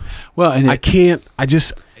helps. Well, and it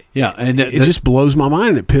just blows my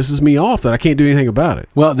mind. It pisses me off that I can't do anything about it.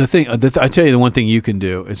 well, I tell you, the one thing you can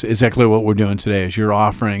do is exactly what we're doing today. Is you're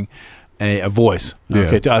offering a voice,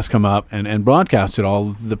 Yeah. to us come up and broadcast it.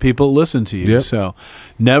 All the people that listen to you. Yep. So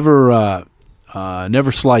never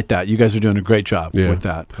slight that. You guys are doing a great job Yeah. with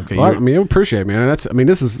that. Okay, Well, I appreciate it, man.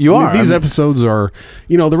 These episodes are,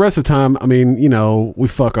 the rest of the time, we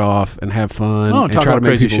fuck off and have fun Oh, and talk try to about make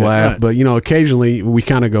crazy people shit, laugh. right. But, occasionally we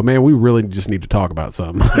kind of go, man, we really just need to talk about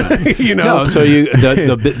something. No, so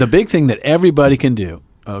the big thing that everybody can do,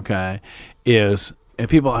 okay, is and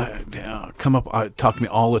people come up talk to me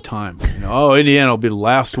all the time. Indiana will be the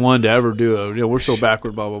last one to ever do it. We're so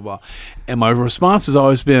backward, blah blah blah. And my response has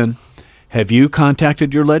always been, "Have you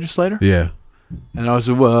contacted your legislator?" Yeah. And I was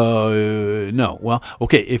no. Well,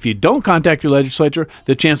 okay. If you don't contact your legislature,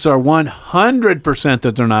 the chances are 100%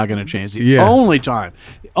 that they're not going to change. The only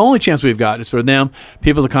chance we've got is for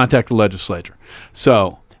people to contact the legislature.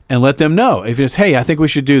 So, and let them know if it's, hey, I think we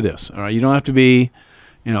should do this. All right, you don't have to be,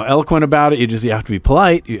 eloquent about it. You have to be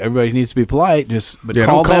polite. Everybody needs to be polite. But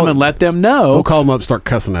call them and let them know. Don't call them up, start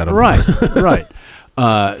cussing at them. Right, right.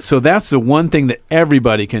 So that's the one thing that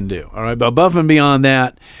everybody can do. All right, but above and beyond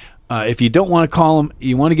that. If you don't want to call them,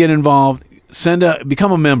 you want to get involved,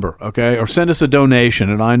 become a member, okay? Or send us a donation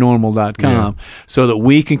at inormal.com so that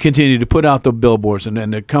we can continue to put out the billboards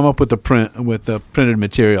and to come up with the printed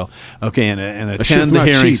material, okay, and attend the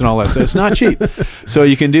hearings and all that. So it's not cheap. So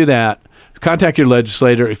you can do that. Contact your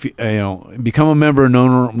legislator if you become a member of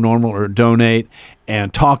Normal or donate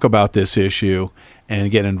and talk about this issue and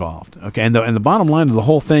get involved, okay? And the bottom line of the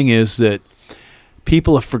whole thing is that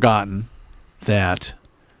people have forgotten that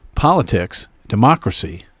politics,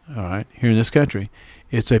 democracy, all right, here in this country,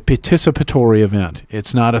 it's a participatory event.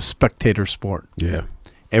 It's not a spectator sport. Yeah.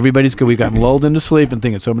 We've gotten lulled into sleep and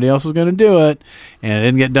thinking somebody else is going to do it, and it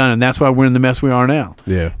didn't get done, and that's why we're in the mess we are now.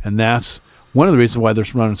 Yeah. And that's one of the reasons why they're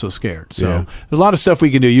running so scared. So Yeah. there's a lot of stuff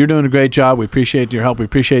we can do. You're doing a great job. We appreciate your help. We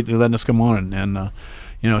appreciate you letting us come on and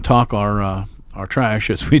talk our trash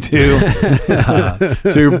as we do.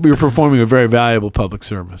 So you're performing a very valuable public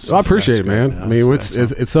service. Well, I appreciate it, That's man. good. I mean, Yeah,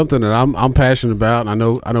 it's something that I'm passionate about, and I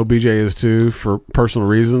know BJ is too for personal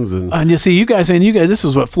reasons. And you see, you guys, this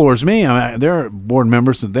is what floors me. I mean, there are board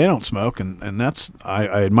members that they don't smoke, and that's I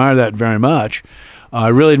admire that very much. I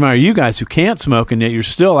really admire you guys who can't smoke, and yet you're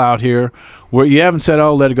still out here where you haven't said,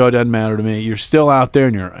 "Oh, let it go, it doesn't matter to me." You're still out there,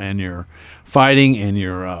 and you're fighting, and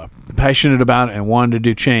you're passionate about it, and wanting to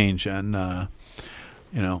do change. And I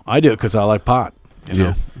do it because I like pot.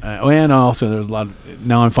 And also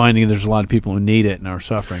now I'm finding there's a lot of people who need it and are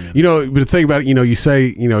suffering. but the thing about it, you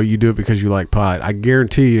say, you do it because you like pot. I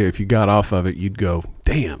guarantee you, if you got off of it, you'd go,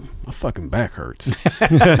 damn, my fucking back hurts.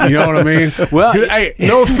 You know what I mean? Well, hey,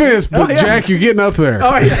 no offense, but Jack, you're getting up there.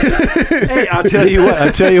 Oh, yeah. Hey, I'll tell you what. I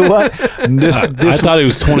thought he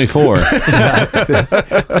was 24.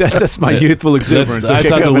 That's my youthful exuberance. I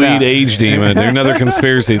thought the coming weed out. aged him. There's another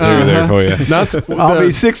conspiracy theory there for you. I'll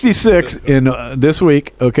be 66 in this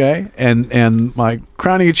week, okay? And my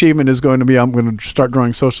crowning achievement is going to be I'm going to start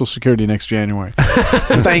drawing Social Security next January.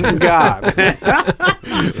 Thank God.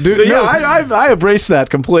 Dude, So I embrace that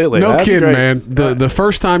completely. No That's kidding, great. man. The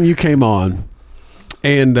first time you came on,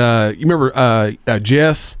 and you remember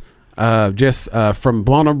Jess from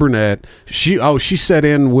Blonde on Brunette. She sat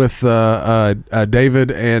in with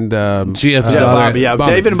David and She has a Yeah, daughter. Bobby. Yeah,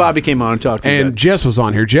 Bobby. David and Bobby came on and talked to you And guys. Jess was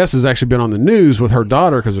on here. Jess has actually been on the news with her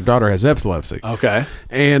daughter because her daughter has epilepsy. Okay.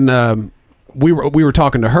 And we were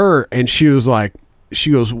talking to her, and she goes,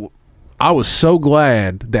 I was so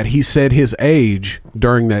glad that he said his age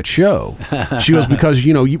during that show. She goes, because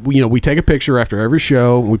we take a picture after every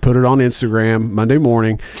show and we put it on Instagram Monday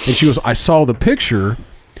morning. And she goes, I saw the picture,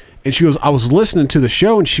 and she goes, I was listening to the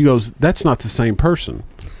show, and she goes, that's not the same person.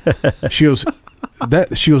 She goes,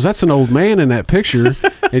 that's an old man in that picture,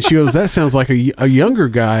 and she goes, that sounds like a younger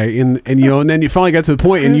guy. And then you finally got to the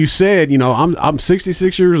point, and you said, I'm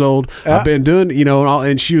 66 years old. I've been doing,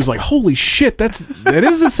 and she was like, holy shit, that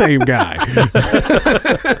is the same guy.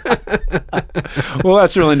 Well,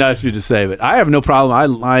 that's really nice of you to say, but I have no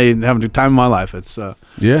problem. I have the time of my life. It's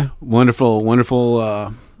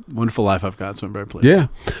wonderful life I've got, so I'm very pleased. Yeah.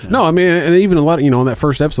 No, I mean, and even a lot of, in that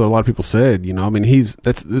first episode, a lot of people said, I mean, it's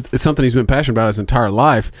something he's been passionate about his entire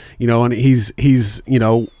life, and he's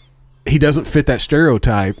he doesn't fit that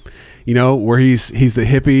stereotype, where he's the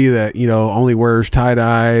hippie that, only wears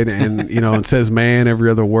tie-dyed and, and says man every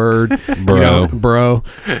other word, bro.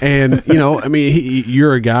 And, I mean,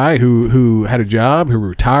 you're a guy who had a job, who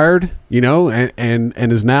retired,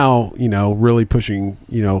 and is now, really pushing,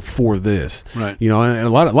 for this, right. And a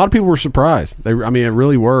lot of people were surprised. It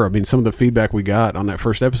really were. I mean, some of the feedback we got on that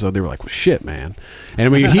first episode, they were like, well, shit, man. And I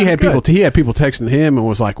mean, he had people texting him and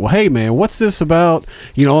was like, well, hey man, what's this about?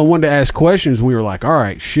 I wanted to ask questions. And we were like, all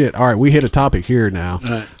right, we hit a topic here now.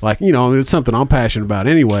 Right. Like, it's something I'm passionate about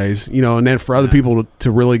anyways, and then for other people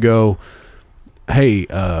to really go, hey,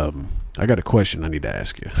 I got a question I need to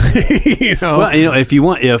ask you. Well,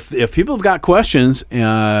 if people have got questions,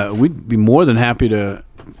 we'd be more than happy to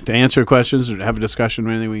answer questions or have a discussion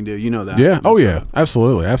or anything we can do. That. Yeah. Oh yeah.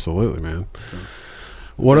 Absolutely, man.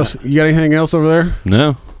 What else? You got anything else over there?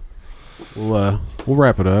 No. We'll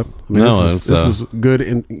wrap it up. I mean, this is good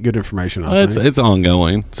information. It's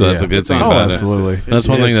ongoing, so that's a good thing about absolutely. it. That's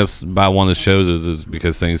one thing that's about one of the shows is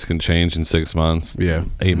because things can change in 6 months,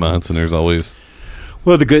 8 months, and there's always.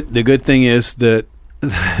 Well, the good thing is that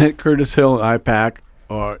Curtis Hill and IPAC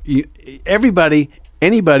or anybody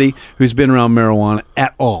who's been around marijuana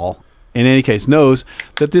at all, in any case, knows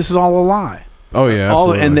that this is all a lie. Oh yeah,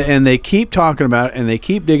 absolutely. And they keep talking about it, and they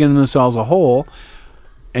keep digging themselves a hole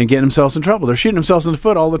and getting themselves in trouble. They're shooting themselves in the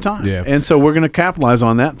foot all the time. Yeah. And so we're going to capitalize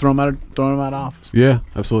on that and throw them out of office. Yeah,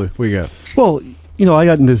 absolutely. What you got? Well, I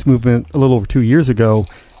got into this movement a little over 2 years ago,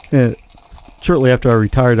 shortly after I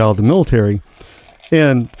retired out of the military.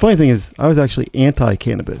 And funny thing is, I was actually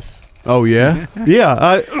anti-cannabis. Oh yeah,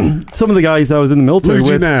 yeah. Some of the guys I was in the military Look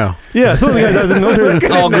at with you now. Yeah, some of the guys I was in the military with,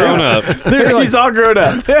 all grown up. He's all grown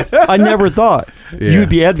up. I never thought you would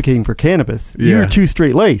be advocating for cannabis. Yeah. You're too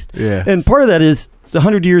straight-laced. Yeah. And part of that is the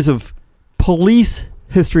 100 years of police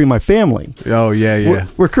history in my family. Oh yeah.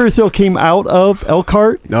 Where Curtis Hill came out of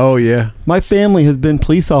Elkhart. Oh yeah. My family has been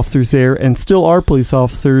police officers there and still are police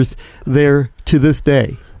officers there to this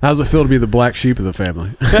day. How's it feel to be the black sheep of the family?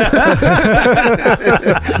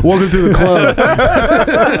 Welcome to the club.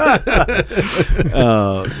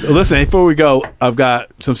 So listen, before we go, I've got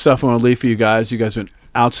some stuff I want to leave for you guys. You guys have been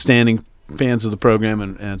outstanding fans of the program,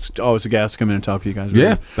 and it's always a gas to come in and talk to you guys.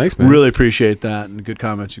 Yeah, thanks, man. Really appreciate that, and good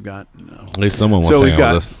comments you've got. At least someone wants to hang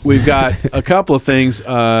out with us. We've got a couple of things,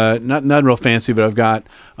 not real fancy, but I've got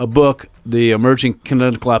a book, The Emerging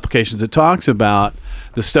Clinical Applications, that talks about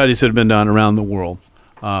the studies that have been done around the world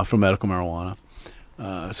for medical marijuana.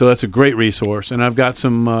 So that's a great resource. And I've got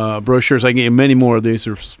some brochures. I can get you many more of these.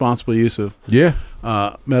 The responsible use of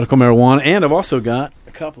medical marijuana. And I've also got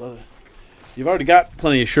a couple of... You've already got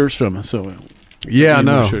plenty of shirts from us. So yeah, I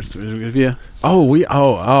know. Shirts. Have you?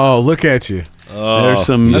 Oh, look at you. There's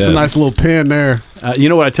some. That's a nice little pin there. You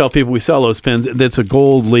know what I tell people? We sell those pins. That's a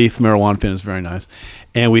gold leaf marijuana pin. It's very nice.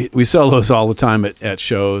 And we sell those all the time at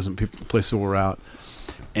shows and places where we're out.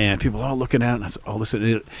 And people are looking at it, and I said,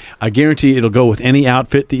 listen, I guarantee it'll go with any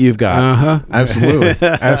outfit that you've got. Absolutely.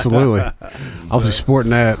 I'll be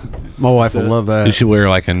sporting that. My wife will love that. You should wear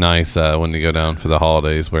like a nice, when you go down for the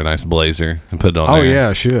holidays, wear a nice blazer and put it on there. Oh, yeah,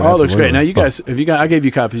 I should. Oh, it looks great. Now, you guys, I gave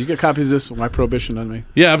you copies. You got copies of this, My Prohibition on Me?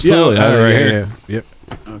 Yeah, absolutely. I have it right here. Yep.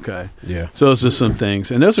 Okay. Yeah. So those are some things.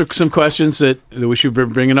 And those are some questions that we should be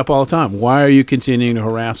bringing up all the time. Why are you continuing to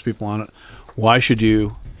harass people on it? Why should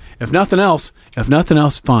you... If nothing else,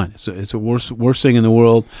 fine. It's a worst thing in the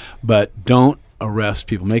world, but don't arrest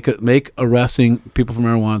people. Make arresting people for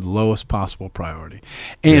marijuana the lowest possible priority.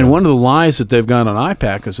 And one of the lies that they've got on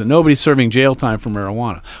IPAC is that nobody's serving jail time for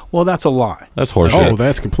marijuana. Well, that's a lie. That's horseshit. Oh,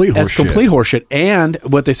 that's complete horseshit. That's complete horseshit. And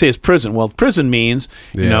what they say is prison. Well, prison means,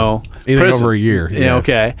 anything prison. over a year. Yeah,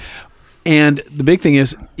 okay. And the big thing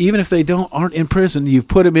is, even if they aren't in prison, you've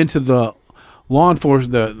put them into the law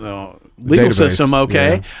enforcement, the legal database. system,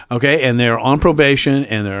 okay, and they're on probation,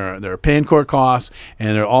 and they're paying court costs,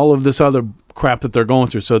 and they're all of this other crap that they're going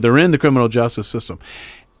through. So they're in the criminal justice system.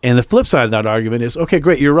 And the flip side of that argument is, okay,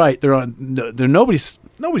 great, you're right. Nobody's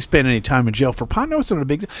spent any time in jail for pot. No, it's not a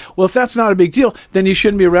big deal. Well, if that's not a big deal, then you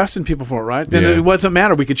shouldn't be arresting people for it, right? Then it doesn't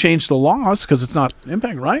matter. We could change the laws because it's not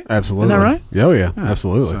impact, right? Absolutely. Isn't that right? Oh, yeah,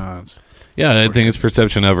 absolutely. So it's- Yeah, I think it's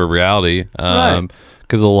perception over reality. Right.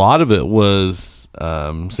 Because a lot of it was,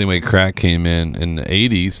 same way crack came in the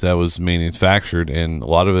 80s, that was manufactured, and a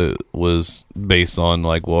lot of it was based on,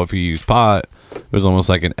 like, well, if you use pot, it was almost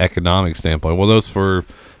like an economic standpoint. Well, those for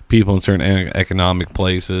people in certain economic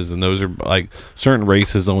places, and those are, like, certain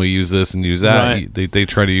races only use this and use that. Right. They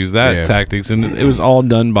try to use that tactics, and it was all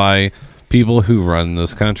done by people who run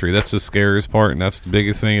this country. That's the scariest part, and that's the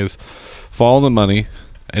biggest thing is follow the money.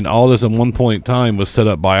 And all this at one point in time was set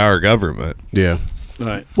up by our government. Yeah.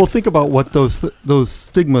 right. Well, think about what those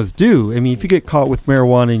stigmas do. I mean, if you get caught with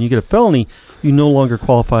marijuana and you get a felony, you no longer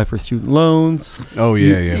qualify for student loans. Oh,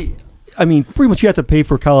 yeah. I mean, pretty much you have to pay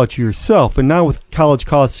for college yourself. And now with college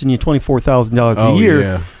costing you $24,000 a year,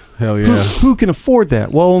 yeah. Hell yeah. who can afford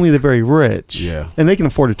that? Well, only the very rich. Yeah. And they can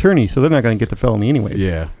afford attorneys, so they're not going to get the felony anyways.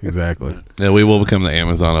 Yeah, exactly. Yeah, we will become the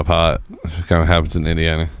Amazon of pot. It kind of happens in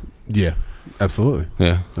Indiana. Yeah, absolutely.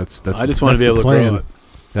 Yeah. That's I just want to be that's able the to plan. grow it.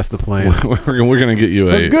 That's the plan. we're going to get you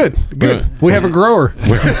a... Oh, good. We have a grower.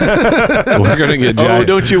 We're going to get Oh, Jack.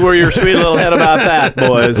 don't you worry your sweet little head about that,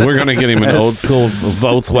 boys. We're going to get him an old school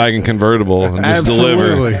Volkswagen convertible and just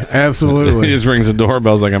Absolutely. deliver. Absolutely. He just rings the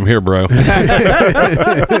doorbell. Like, I'm here, bro.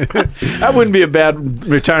 That wouldn't be a bad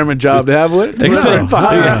retirement job to have, would it? Except,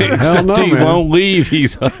 Hell except no, he man. won't leave. He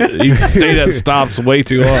stayed at stops way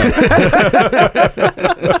too long.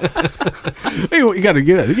 Hey, you got to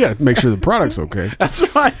get it. You got to make sure the product's okay. That's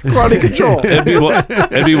right. Quality control. It'd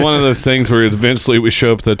be one of those things where eventually we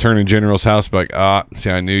show up at the attorney general's house, like, see,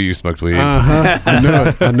 I knew you smoked weed. I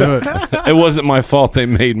knew it. It wasn't my fault. They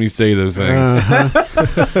made me say those things.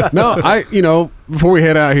 No, before we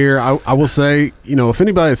head out here, I will say, if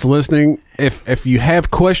anybody that's listening, if you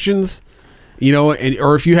have questions,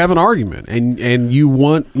 or if you have an argument and you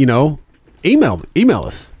want, email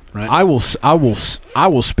us. Right. I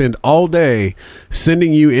will spend all day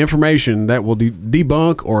sending you information that will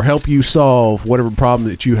debunk or help you solve whatever problem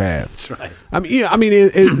that you have. That's right.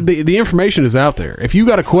 The information is out there. If you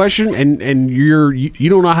got a question and you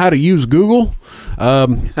don't know how to use Google,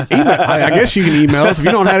 I guess you can email us. If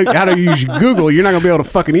you don't know how to use Google, you're not gonna be able to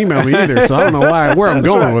fucking email me either. So I don't know where I'm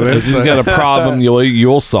going with If this. he's but got a problem,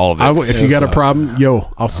 you'll solve it. if you got a problem,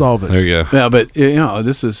 I'll solve it. There you go. Yeah, but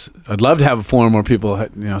I'd love to have a forum where people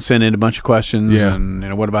send in a bunch of questions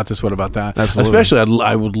and what about this, what about that. Absolutely. Especially,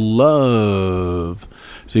 I would love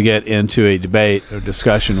to get into a debate or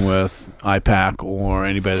discussion with IPAC or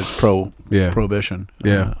anybody that's prohibition.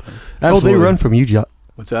 Yeah. Oh, Absolutely. they run from you, Jack.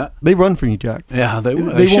 What's that? They run from you, Jack. Yeah, they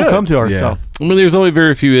They should. won't come to our Yeah. stuff. I mean, there's only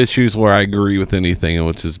very few issues where I agree with anything,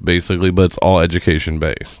 which is basically, but it's all education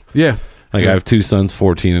based. Yeah. Like, I have two sons,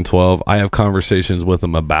 14 and 12. I have conversations with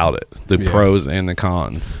them about it, the pros and the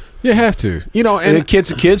cons. You have to. And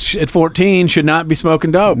kids at 14 should not be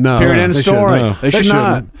smoking dope. No, Period. End of they shouldn't. story. No. They should They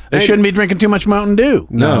not. shouldn't. They shouldn't be drinking too much Mountain Dew.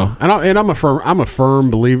 No, and I'm a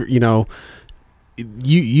firm believer.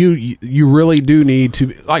 You really do need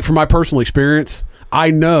to, like, from my personal experience, I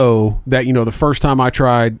know that the first time I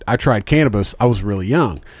tried cannabis, I was really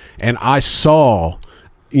young, and I saw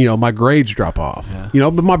my grades drop off.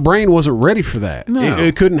 But my brain wasn't ready for that. No.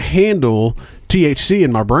 It couldn't handle THC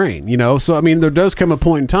in my brain. So there does come a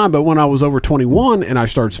point in time. But when I was over 21 and I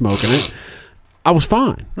started smoking it, I was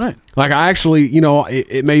fine. Right. Like, I actually,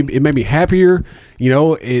 it made me happier.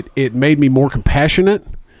 It made me more compassionate.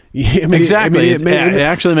 Exactly. It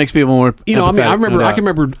actually makes people more. I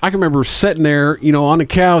can remember sitting there, on the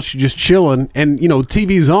couch just chilling, and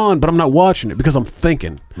TV's on, but I'm not watching it because I'm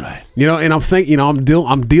thinking. Right. And I'm thinking, I'm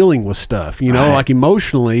dealing with stuff, Right. like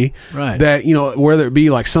emotionally. Right. That whether it be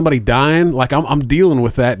like somebody dying, like I'm dealing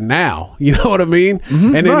with that now. You know what I mean?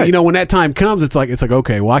 Mm-hmm, and then right. when that time comes, it's like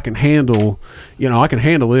okay, well, I can handle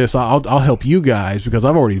this. I'll help you guys because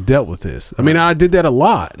I've already dealt with this. I mean, I did that a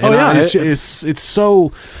lot. Oh, yeah. It's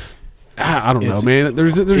so. I don't know, man.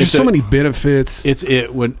 There's just so many benefits. And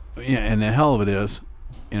the hell of it is,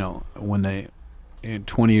 when they, in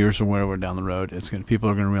 20 years or whatever down the road, people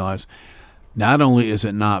are going to realize, not only is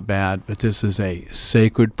it not bad, but this is a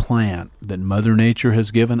sacred plant that Mother Nature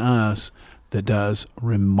has given us that does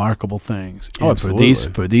remarkable things. Oh, And absolutely.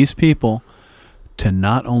 for these people to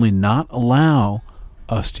not only not allow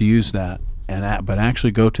us to use that, but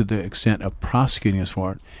actually go to the extent of prosecuting us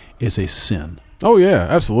for it, is a sin. Oh yeah,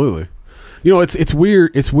 absolutely. It's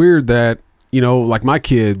weird. It's weird that like my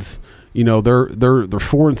kids, they're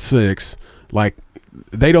 4 and 6. Like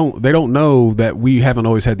they don't know that we haven't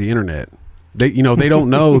always had the internet. They don't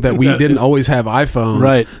know that we didn't always have iPhones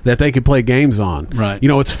Right. that they could play games on. Right.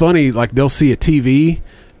 It's funny, like they'll see a TV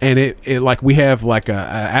and it like we have like a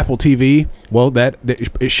Apple TV. Well, that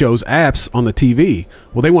it shows apps on the TV.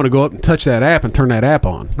 Well, they want to go up and touch that app and turn that app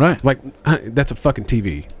on. Right. Like that's a fucking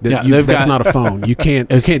TV. Yeah, That's got- not a phone. You can't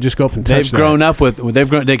just go up and touch They've that. grown up with.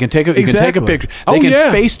 They can take a. You can take a Exactly. picture. Oh, They can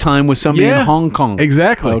yeah. FaceTime with somebody in Hong Kong.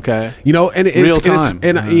 Exactly. Okay. And it's Real and it's- time.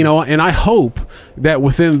 and and I hope that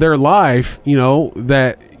within their life,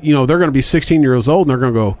 that they're going to be 16 years old and they're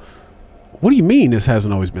going to go, "What do you mean this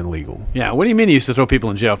hasn't always been legal?" Yeah. What do you mean you used to throw people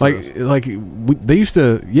in jail for this? They used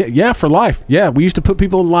to, for life. Yeah, we used to put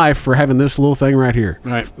people in life for having this little thing right here.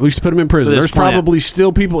 Right. We used to put them in prison. For this There's plant. probably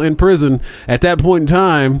still people in prison at that point in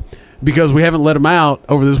time because we haven't let them out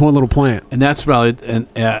over this one little plant. And that's probably, and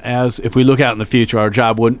as if we look out in the future, our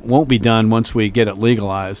job won't be done once we get it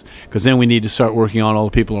legalized, because then we need to start working on all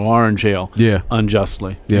the people who are in jail, Yeah.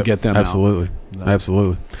 unjustly, Yep, and get them absolutely, out.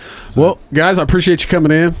 absolutely. Well, guys, I appreciate you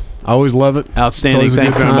coming in. I always love it. Outstanding. It's always a Thank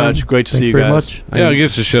you good very time. much. Great to Thank see you you very guys. much. Yeah, I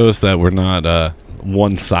guess to show us that we're not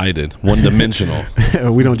one-sided, one-dimensional.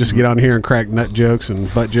 We don't just get on here and crack nut jokes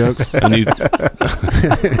and butt jokes. And you,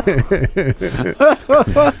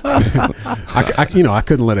 I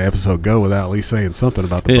couldn't let an episode go without at least saying something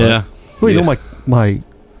about the yeah. butt. Well, Yeah. my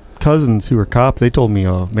cousins who were cops, they told me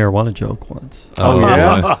a marijuana joke once. Oh,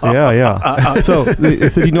 yeah? really? Yeah. So they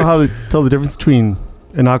said, you know how to tell the difference between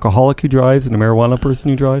an alcoholic who drives and a marijuana person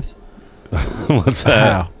who drives? What's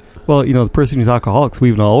that? How? Well, the person who's alcoholic's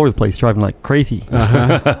weaving all over the place, driving like crazy,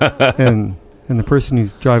 Uh-huh. and the person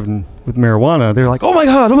who's driving with marijuana, they're like, oh my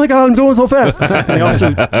god, I'm going so fast. And the officer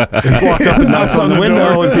walks up and knocks on the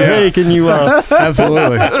window and says, hey, can you?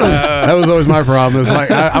 Absolutely. That was always my problem. It's like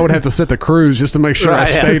I would have to set the cruise just to make sure I Right,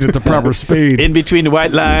 yeah. stayed at the proper speed. In between the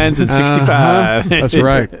white lines and 65. Uh-huh. That's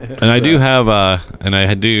right. And I do have, and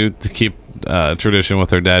I do to keep tradition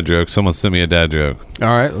with our dad joke. Someone sent me a dad joke. All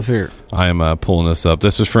right, let's hear it. I am pulling this up.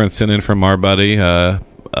 This is sent in from our buddy,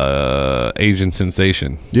 Asian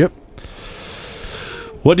Sensation. Yep.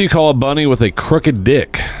 What do you call a bunny with a crooked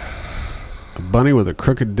dick? A bunny with a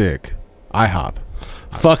crooked dick. IHOP.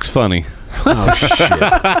 Fuck's funny. Oh shit.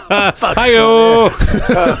 Hi-yo!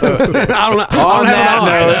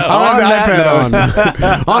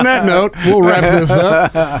 On that note, we'll wrap this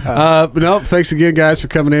up. But no, thanks again, guys, for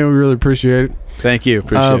coming in. We really appreciate it. Thank you.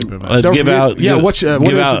 Appreciate it very much. Don't give forget- out- Yeah, give- what's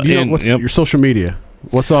give out in- what's yep. your social media?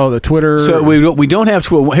 What's all the Twitter? So we don't have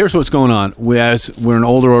Twitter. Here's what's going on. We're an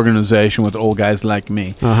older organization with old guys like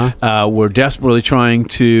me. Uh-huh. We're desperately trying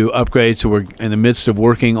to upgrade, so we're in the midst of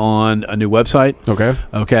working on a new website. Okay.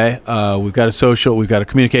 Okay. We've got we've got a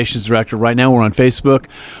communications director. Right now we're on Facebook.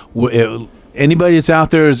 Anybody that's out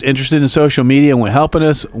there is interested in social media and we're helping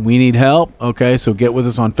us, we need help. Okay. So get with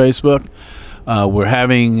us on Facebook.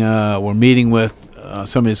 We're meeting with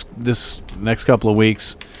somebody this next couple of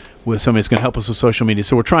weeks with somebody that's going to help us with social media.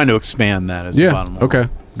 So we're trying to expand that as the Yeah. bottom line. Okay.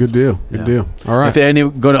 Good deal. Good Yeah. deal. All right. If they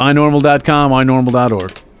go to inormal.com,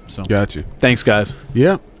 inormal.org. So Got you. thanks, guys.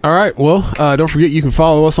 Yeah. All right. Well, don't forget you can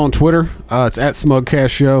follow us on Twitter. It's at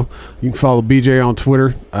Smugcast Show. You can follow BJ on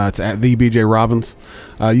Twitter. It's at the BJ Robbins.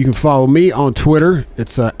 You can follow me on Twitter.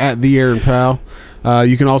 It's at the Aaron Powell.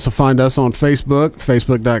 You can also find us on Facebook,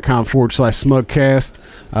 facebook.com/Smugcast.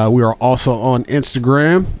 We are also on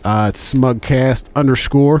Instagram. It's Smugcast_.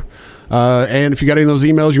 And if you got any of those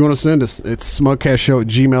emails you want to send us, it's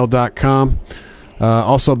smugcastshow@gmail.com.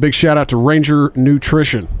 Also, a big shout out to Ranger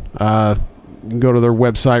Nutrition. You can go to their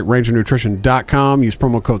website, rangernutrition.com. Use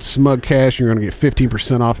promo code SMUGCAST. You're going to get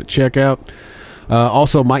 15% off at checkout.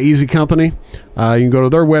 Also, My Easy Company. You can go to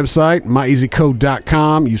their website,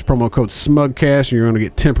 myeasycode.com. Use promo code SMUGCAST, and you're going to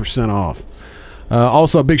get 10% off.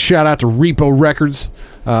 Also, a big shout out to Repo Records.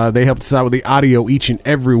 They help us out with the audio each and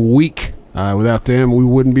every week. Without them, we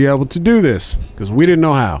wouldn't be able to do this because we didn't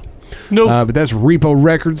know how. Nope. But that's Repo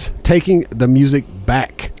Records, taking the music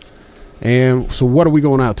back. And so what are we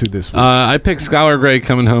going out to this week? I picked Skylar Gray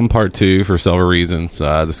Coming Home Part 2 for several reasons.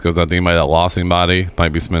 This goes out to anybody that lost anybody, might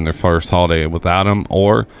be spending their first holiday without him,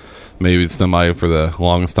 or maybe it's somebody for the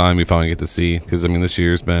longest time you finally get to see. Because, this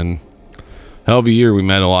year's been a hell of a year. We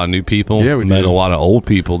met a lot of new people. Yeah, we met did. a lot of old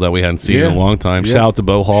people that we hadn't seen in Yeah. a long time. Yeah. Shout out to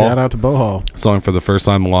Bo Hall. Shout out to Bo Hall. Saw him for the first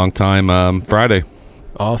time in a long time Friday.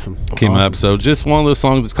 Awesome. Came Awesome. up. So just one of those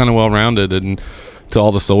songs that's kind of well-rounded, and to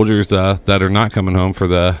all the soldiers that are not coming home for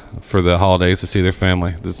the holidays to see their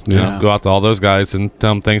family, just go out to all those guys and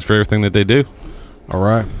tell them thanks for everything that they do. All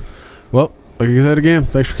right. Well, like I said again,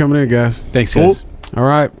 thanks for coming in, guys. Thanks, guys. All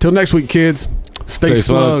right. Till next week, kids. Stay Stay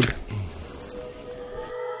smug. smug.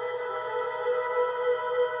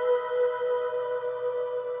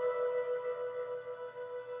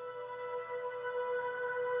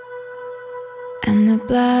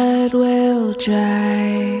 blood will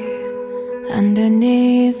dry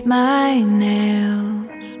underneath my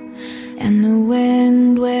nails, and the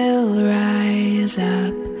wind will rise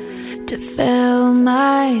up to fill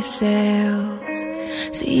my sails.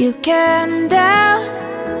 So you can doubt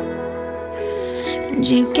and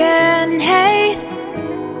you can hate,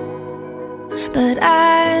 but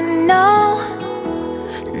I know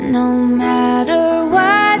no matter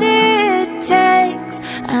what it takes,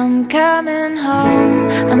 I'm coming home,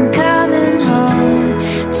 I'm coming home.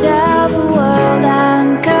 Tell the world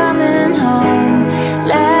I'm coming home.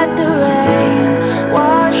 Let the rain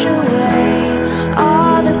wash away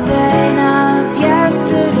all the pain of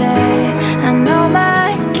yesterday. I know my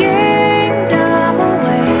kingdom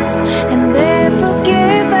awaits, and they've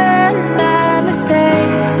forgiven my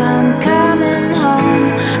mistakes. I'm coming home,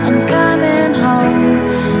 I'm coming home.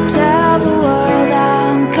 Tell the world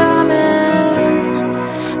I'm coming.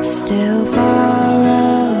 Still far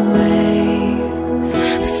away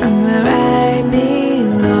from where I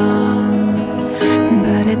belong,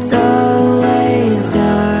 but it's always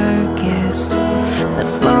darkest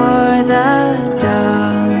before the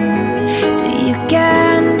dawn. So you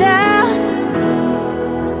can doubt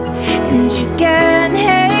and you can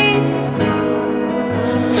hate,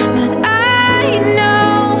 but I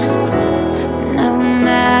know no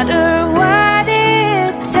matter what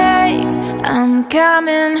it takes, I'm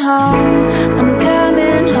coming home, I'm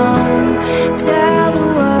coming home. Tell the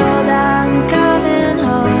world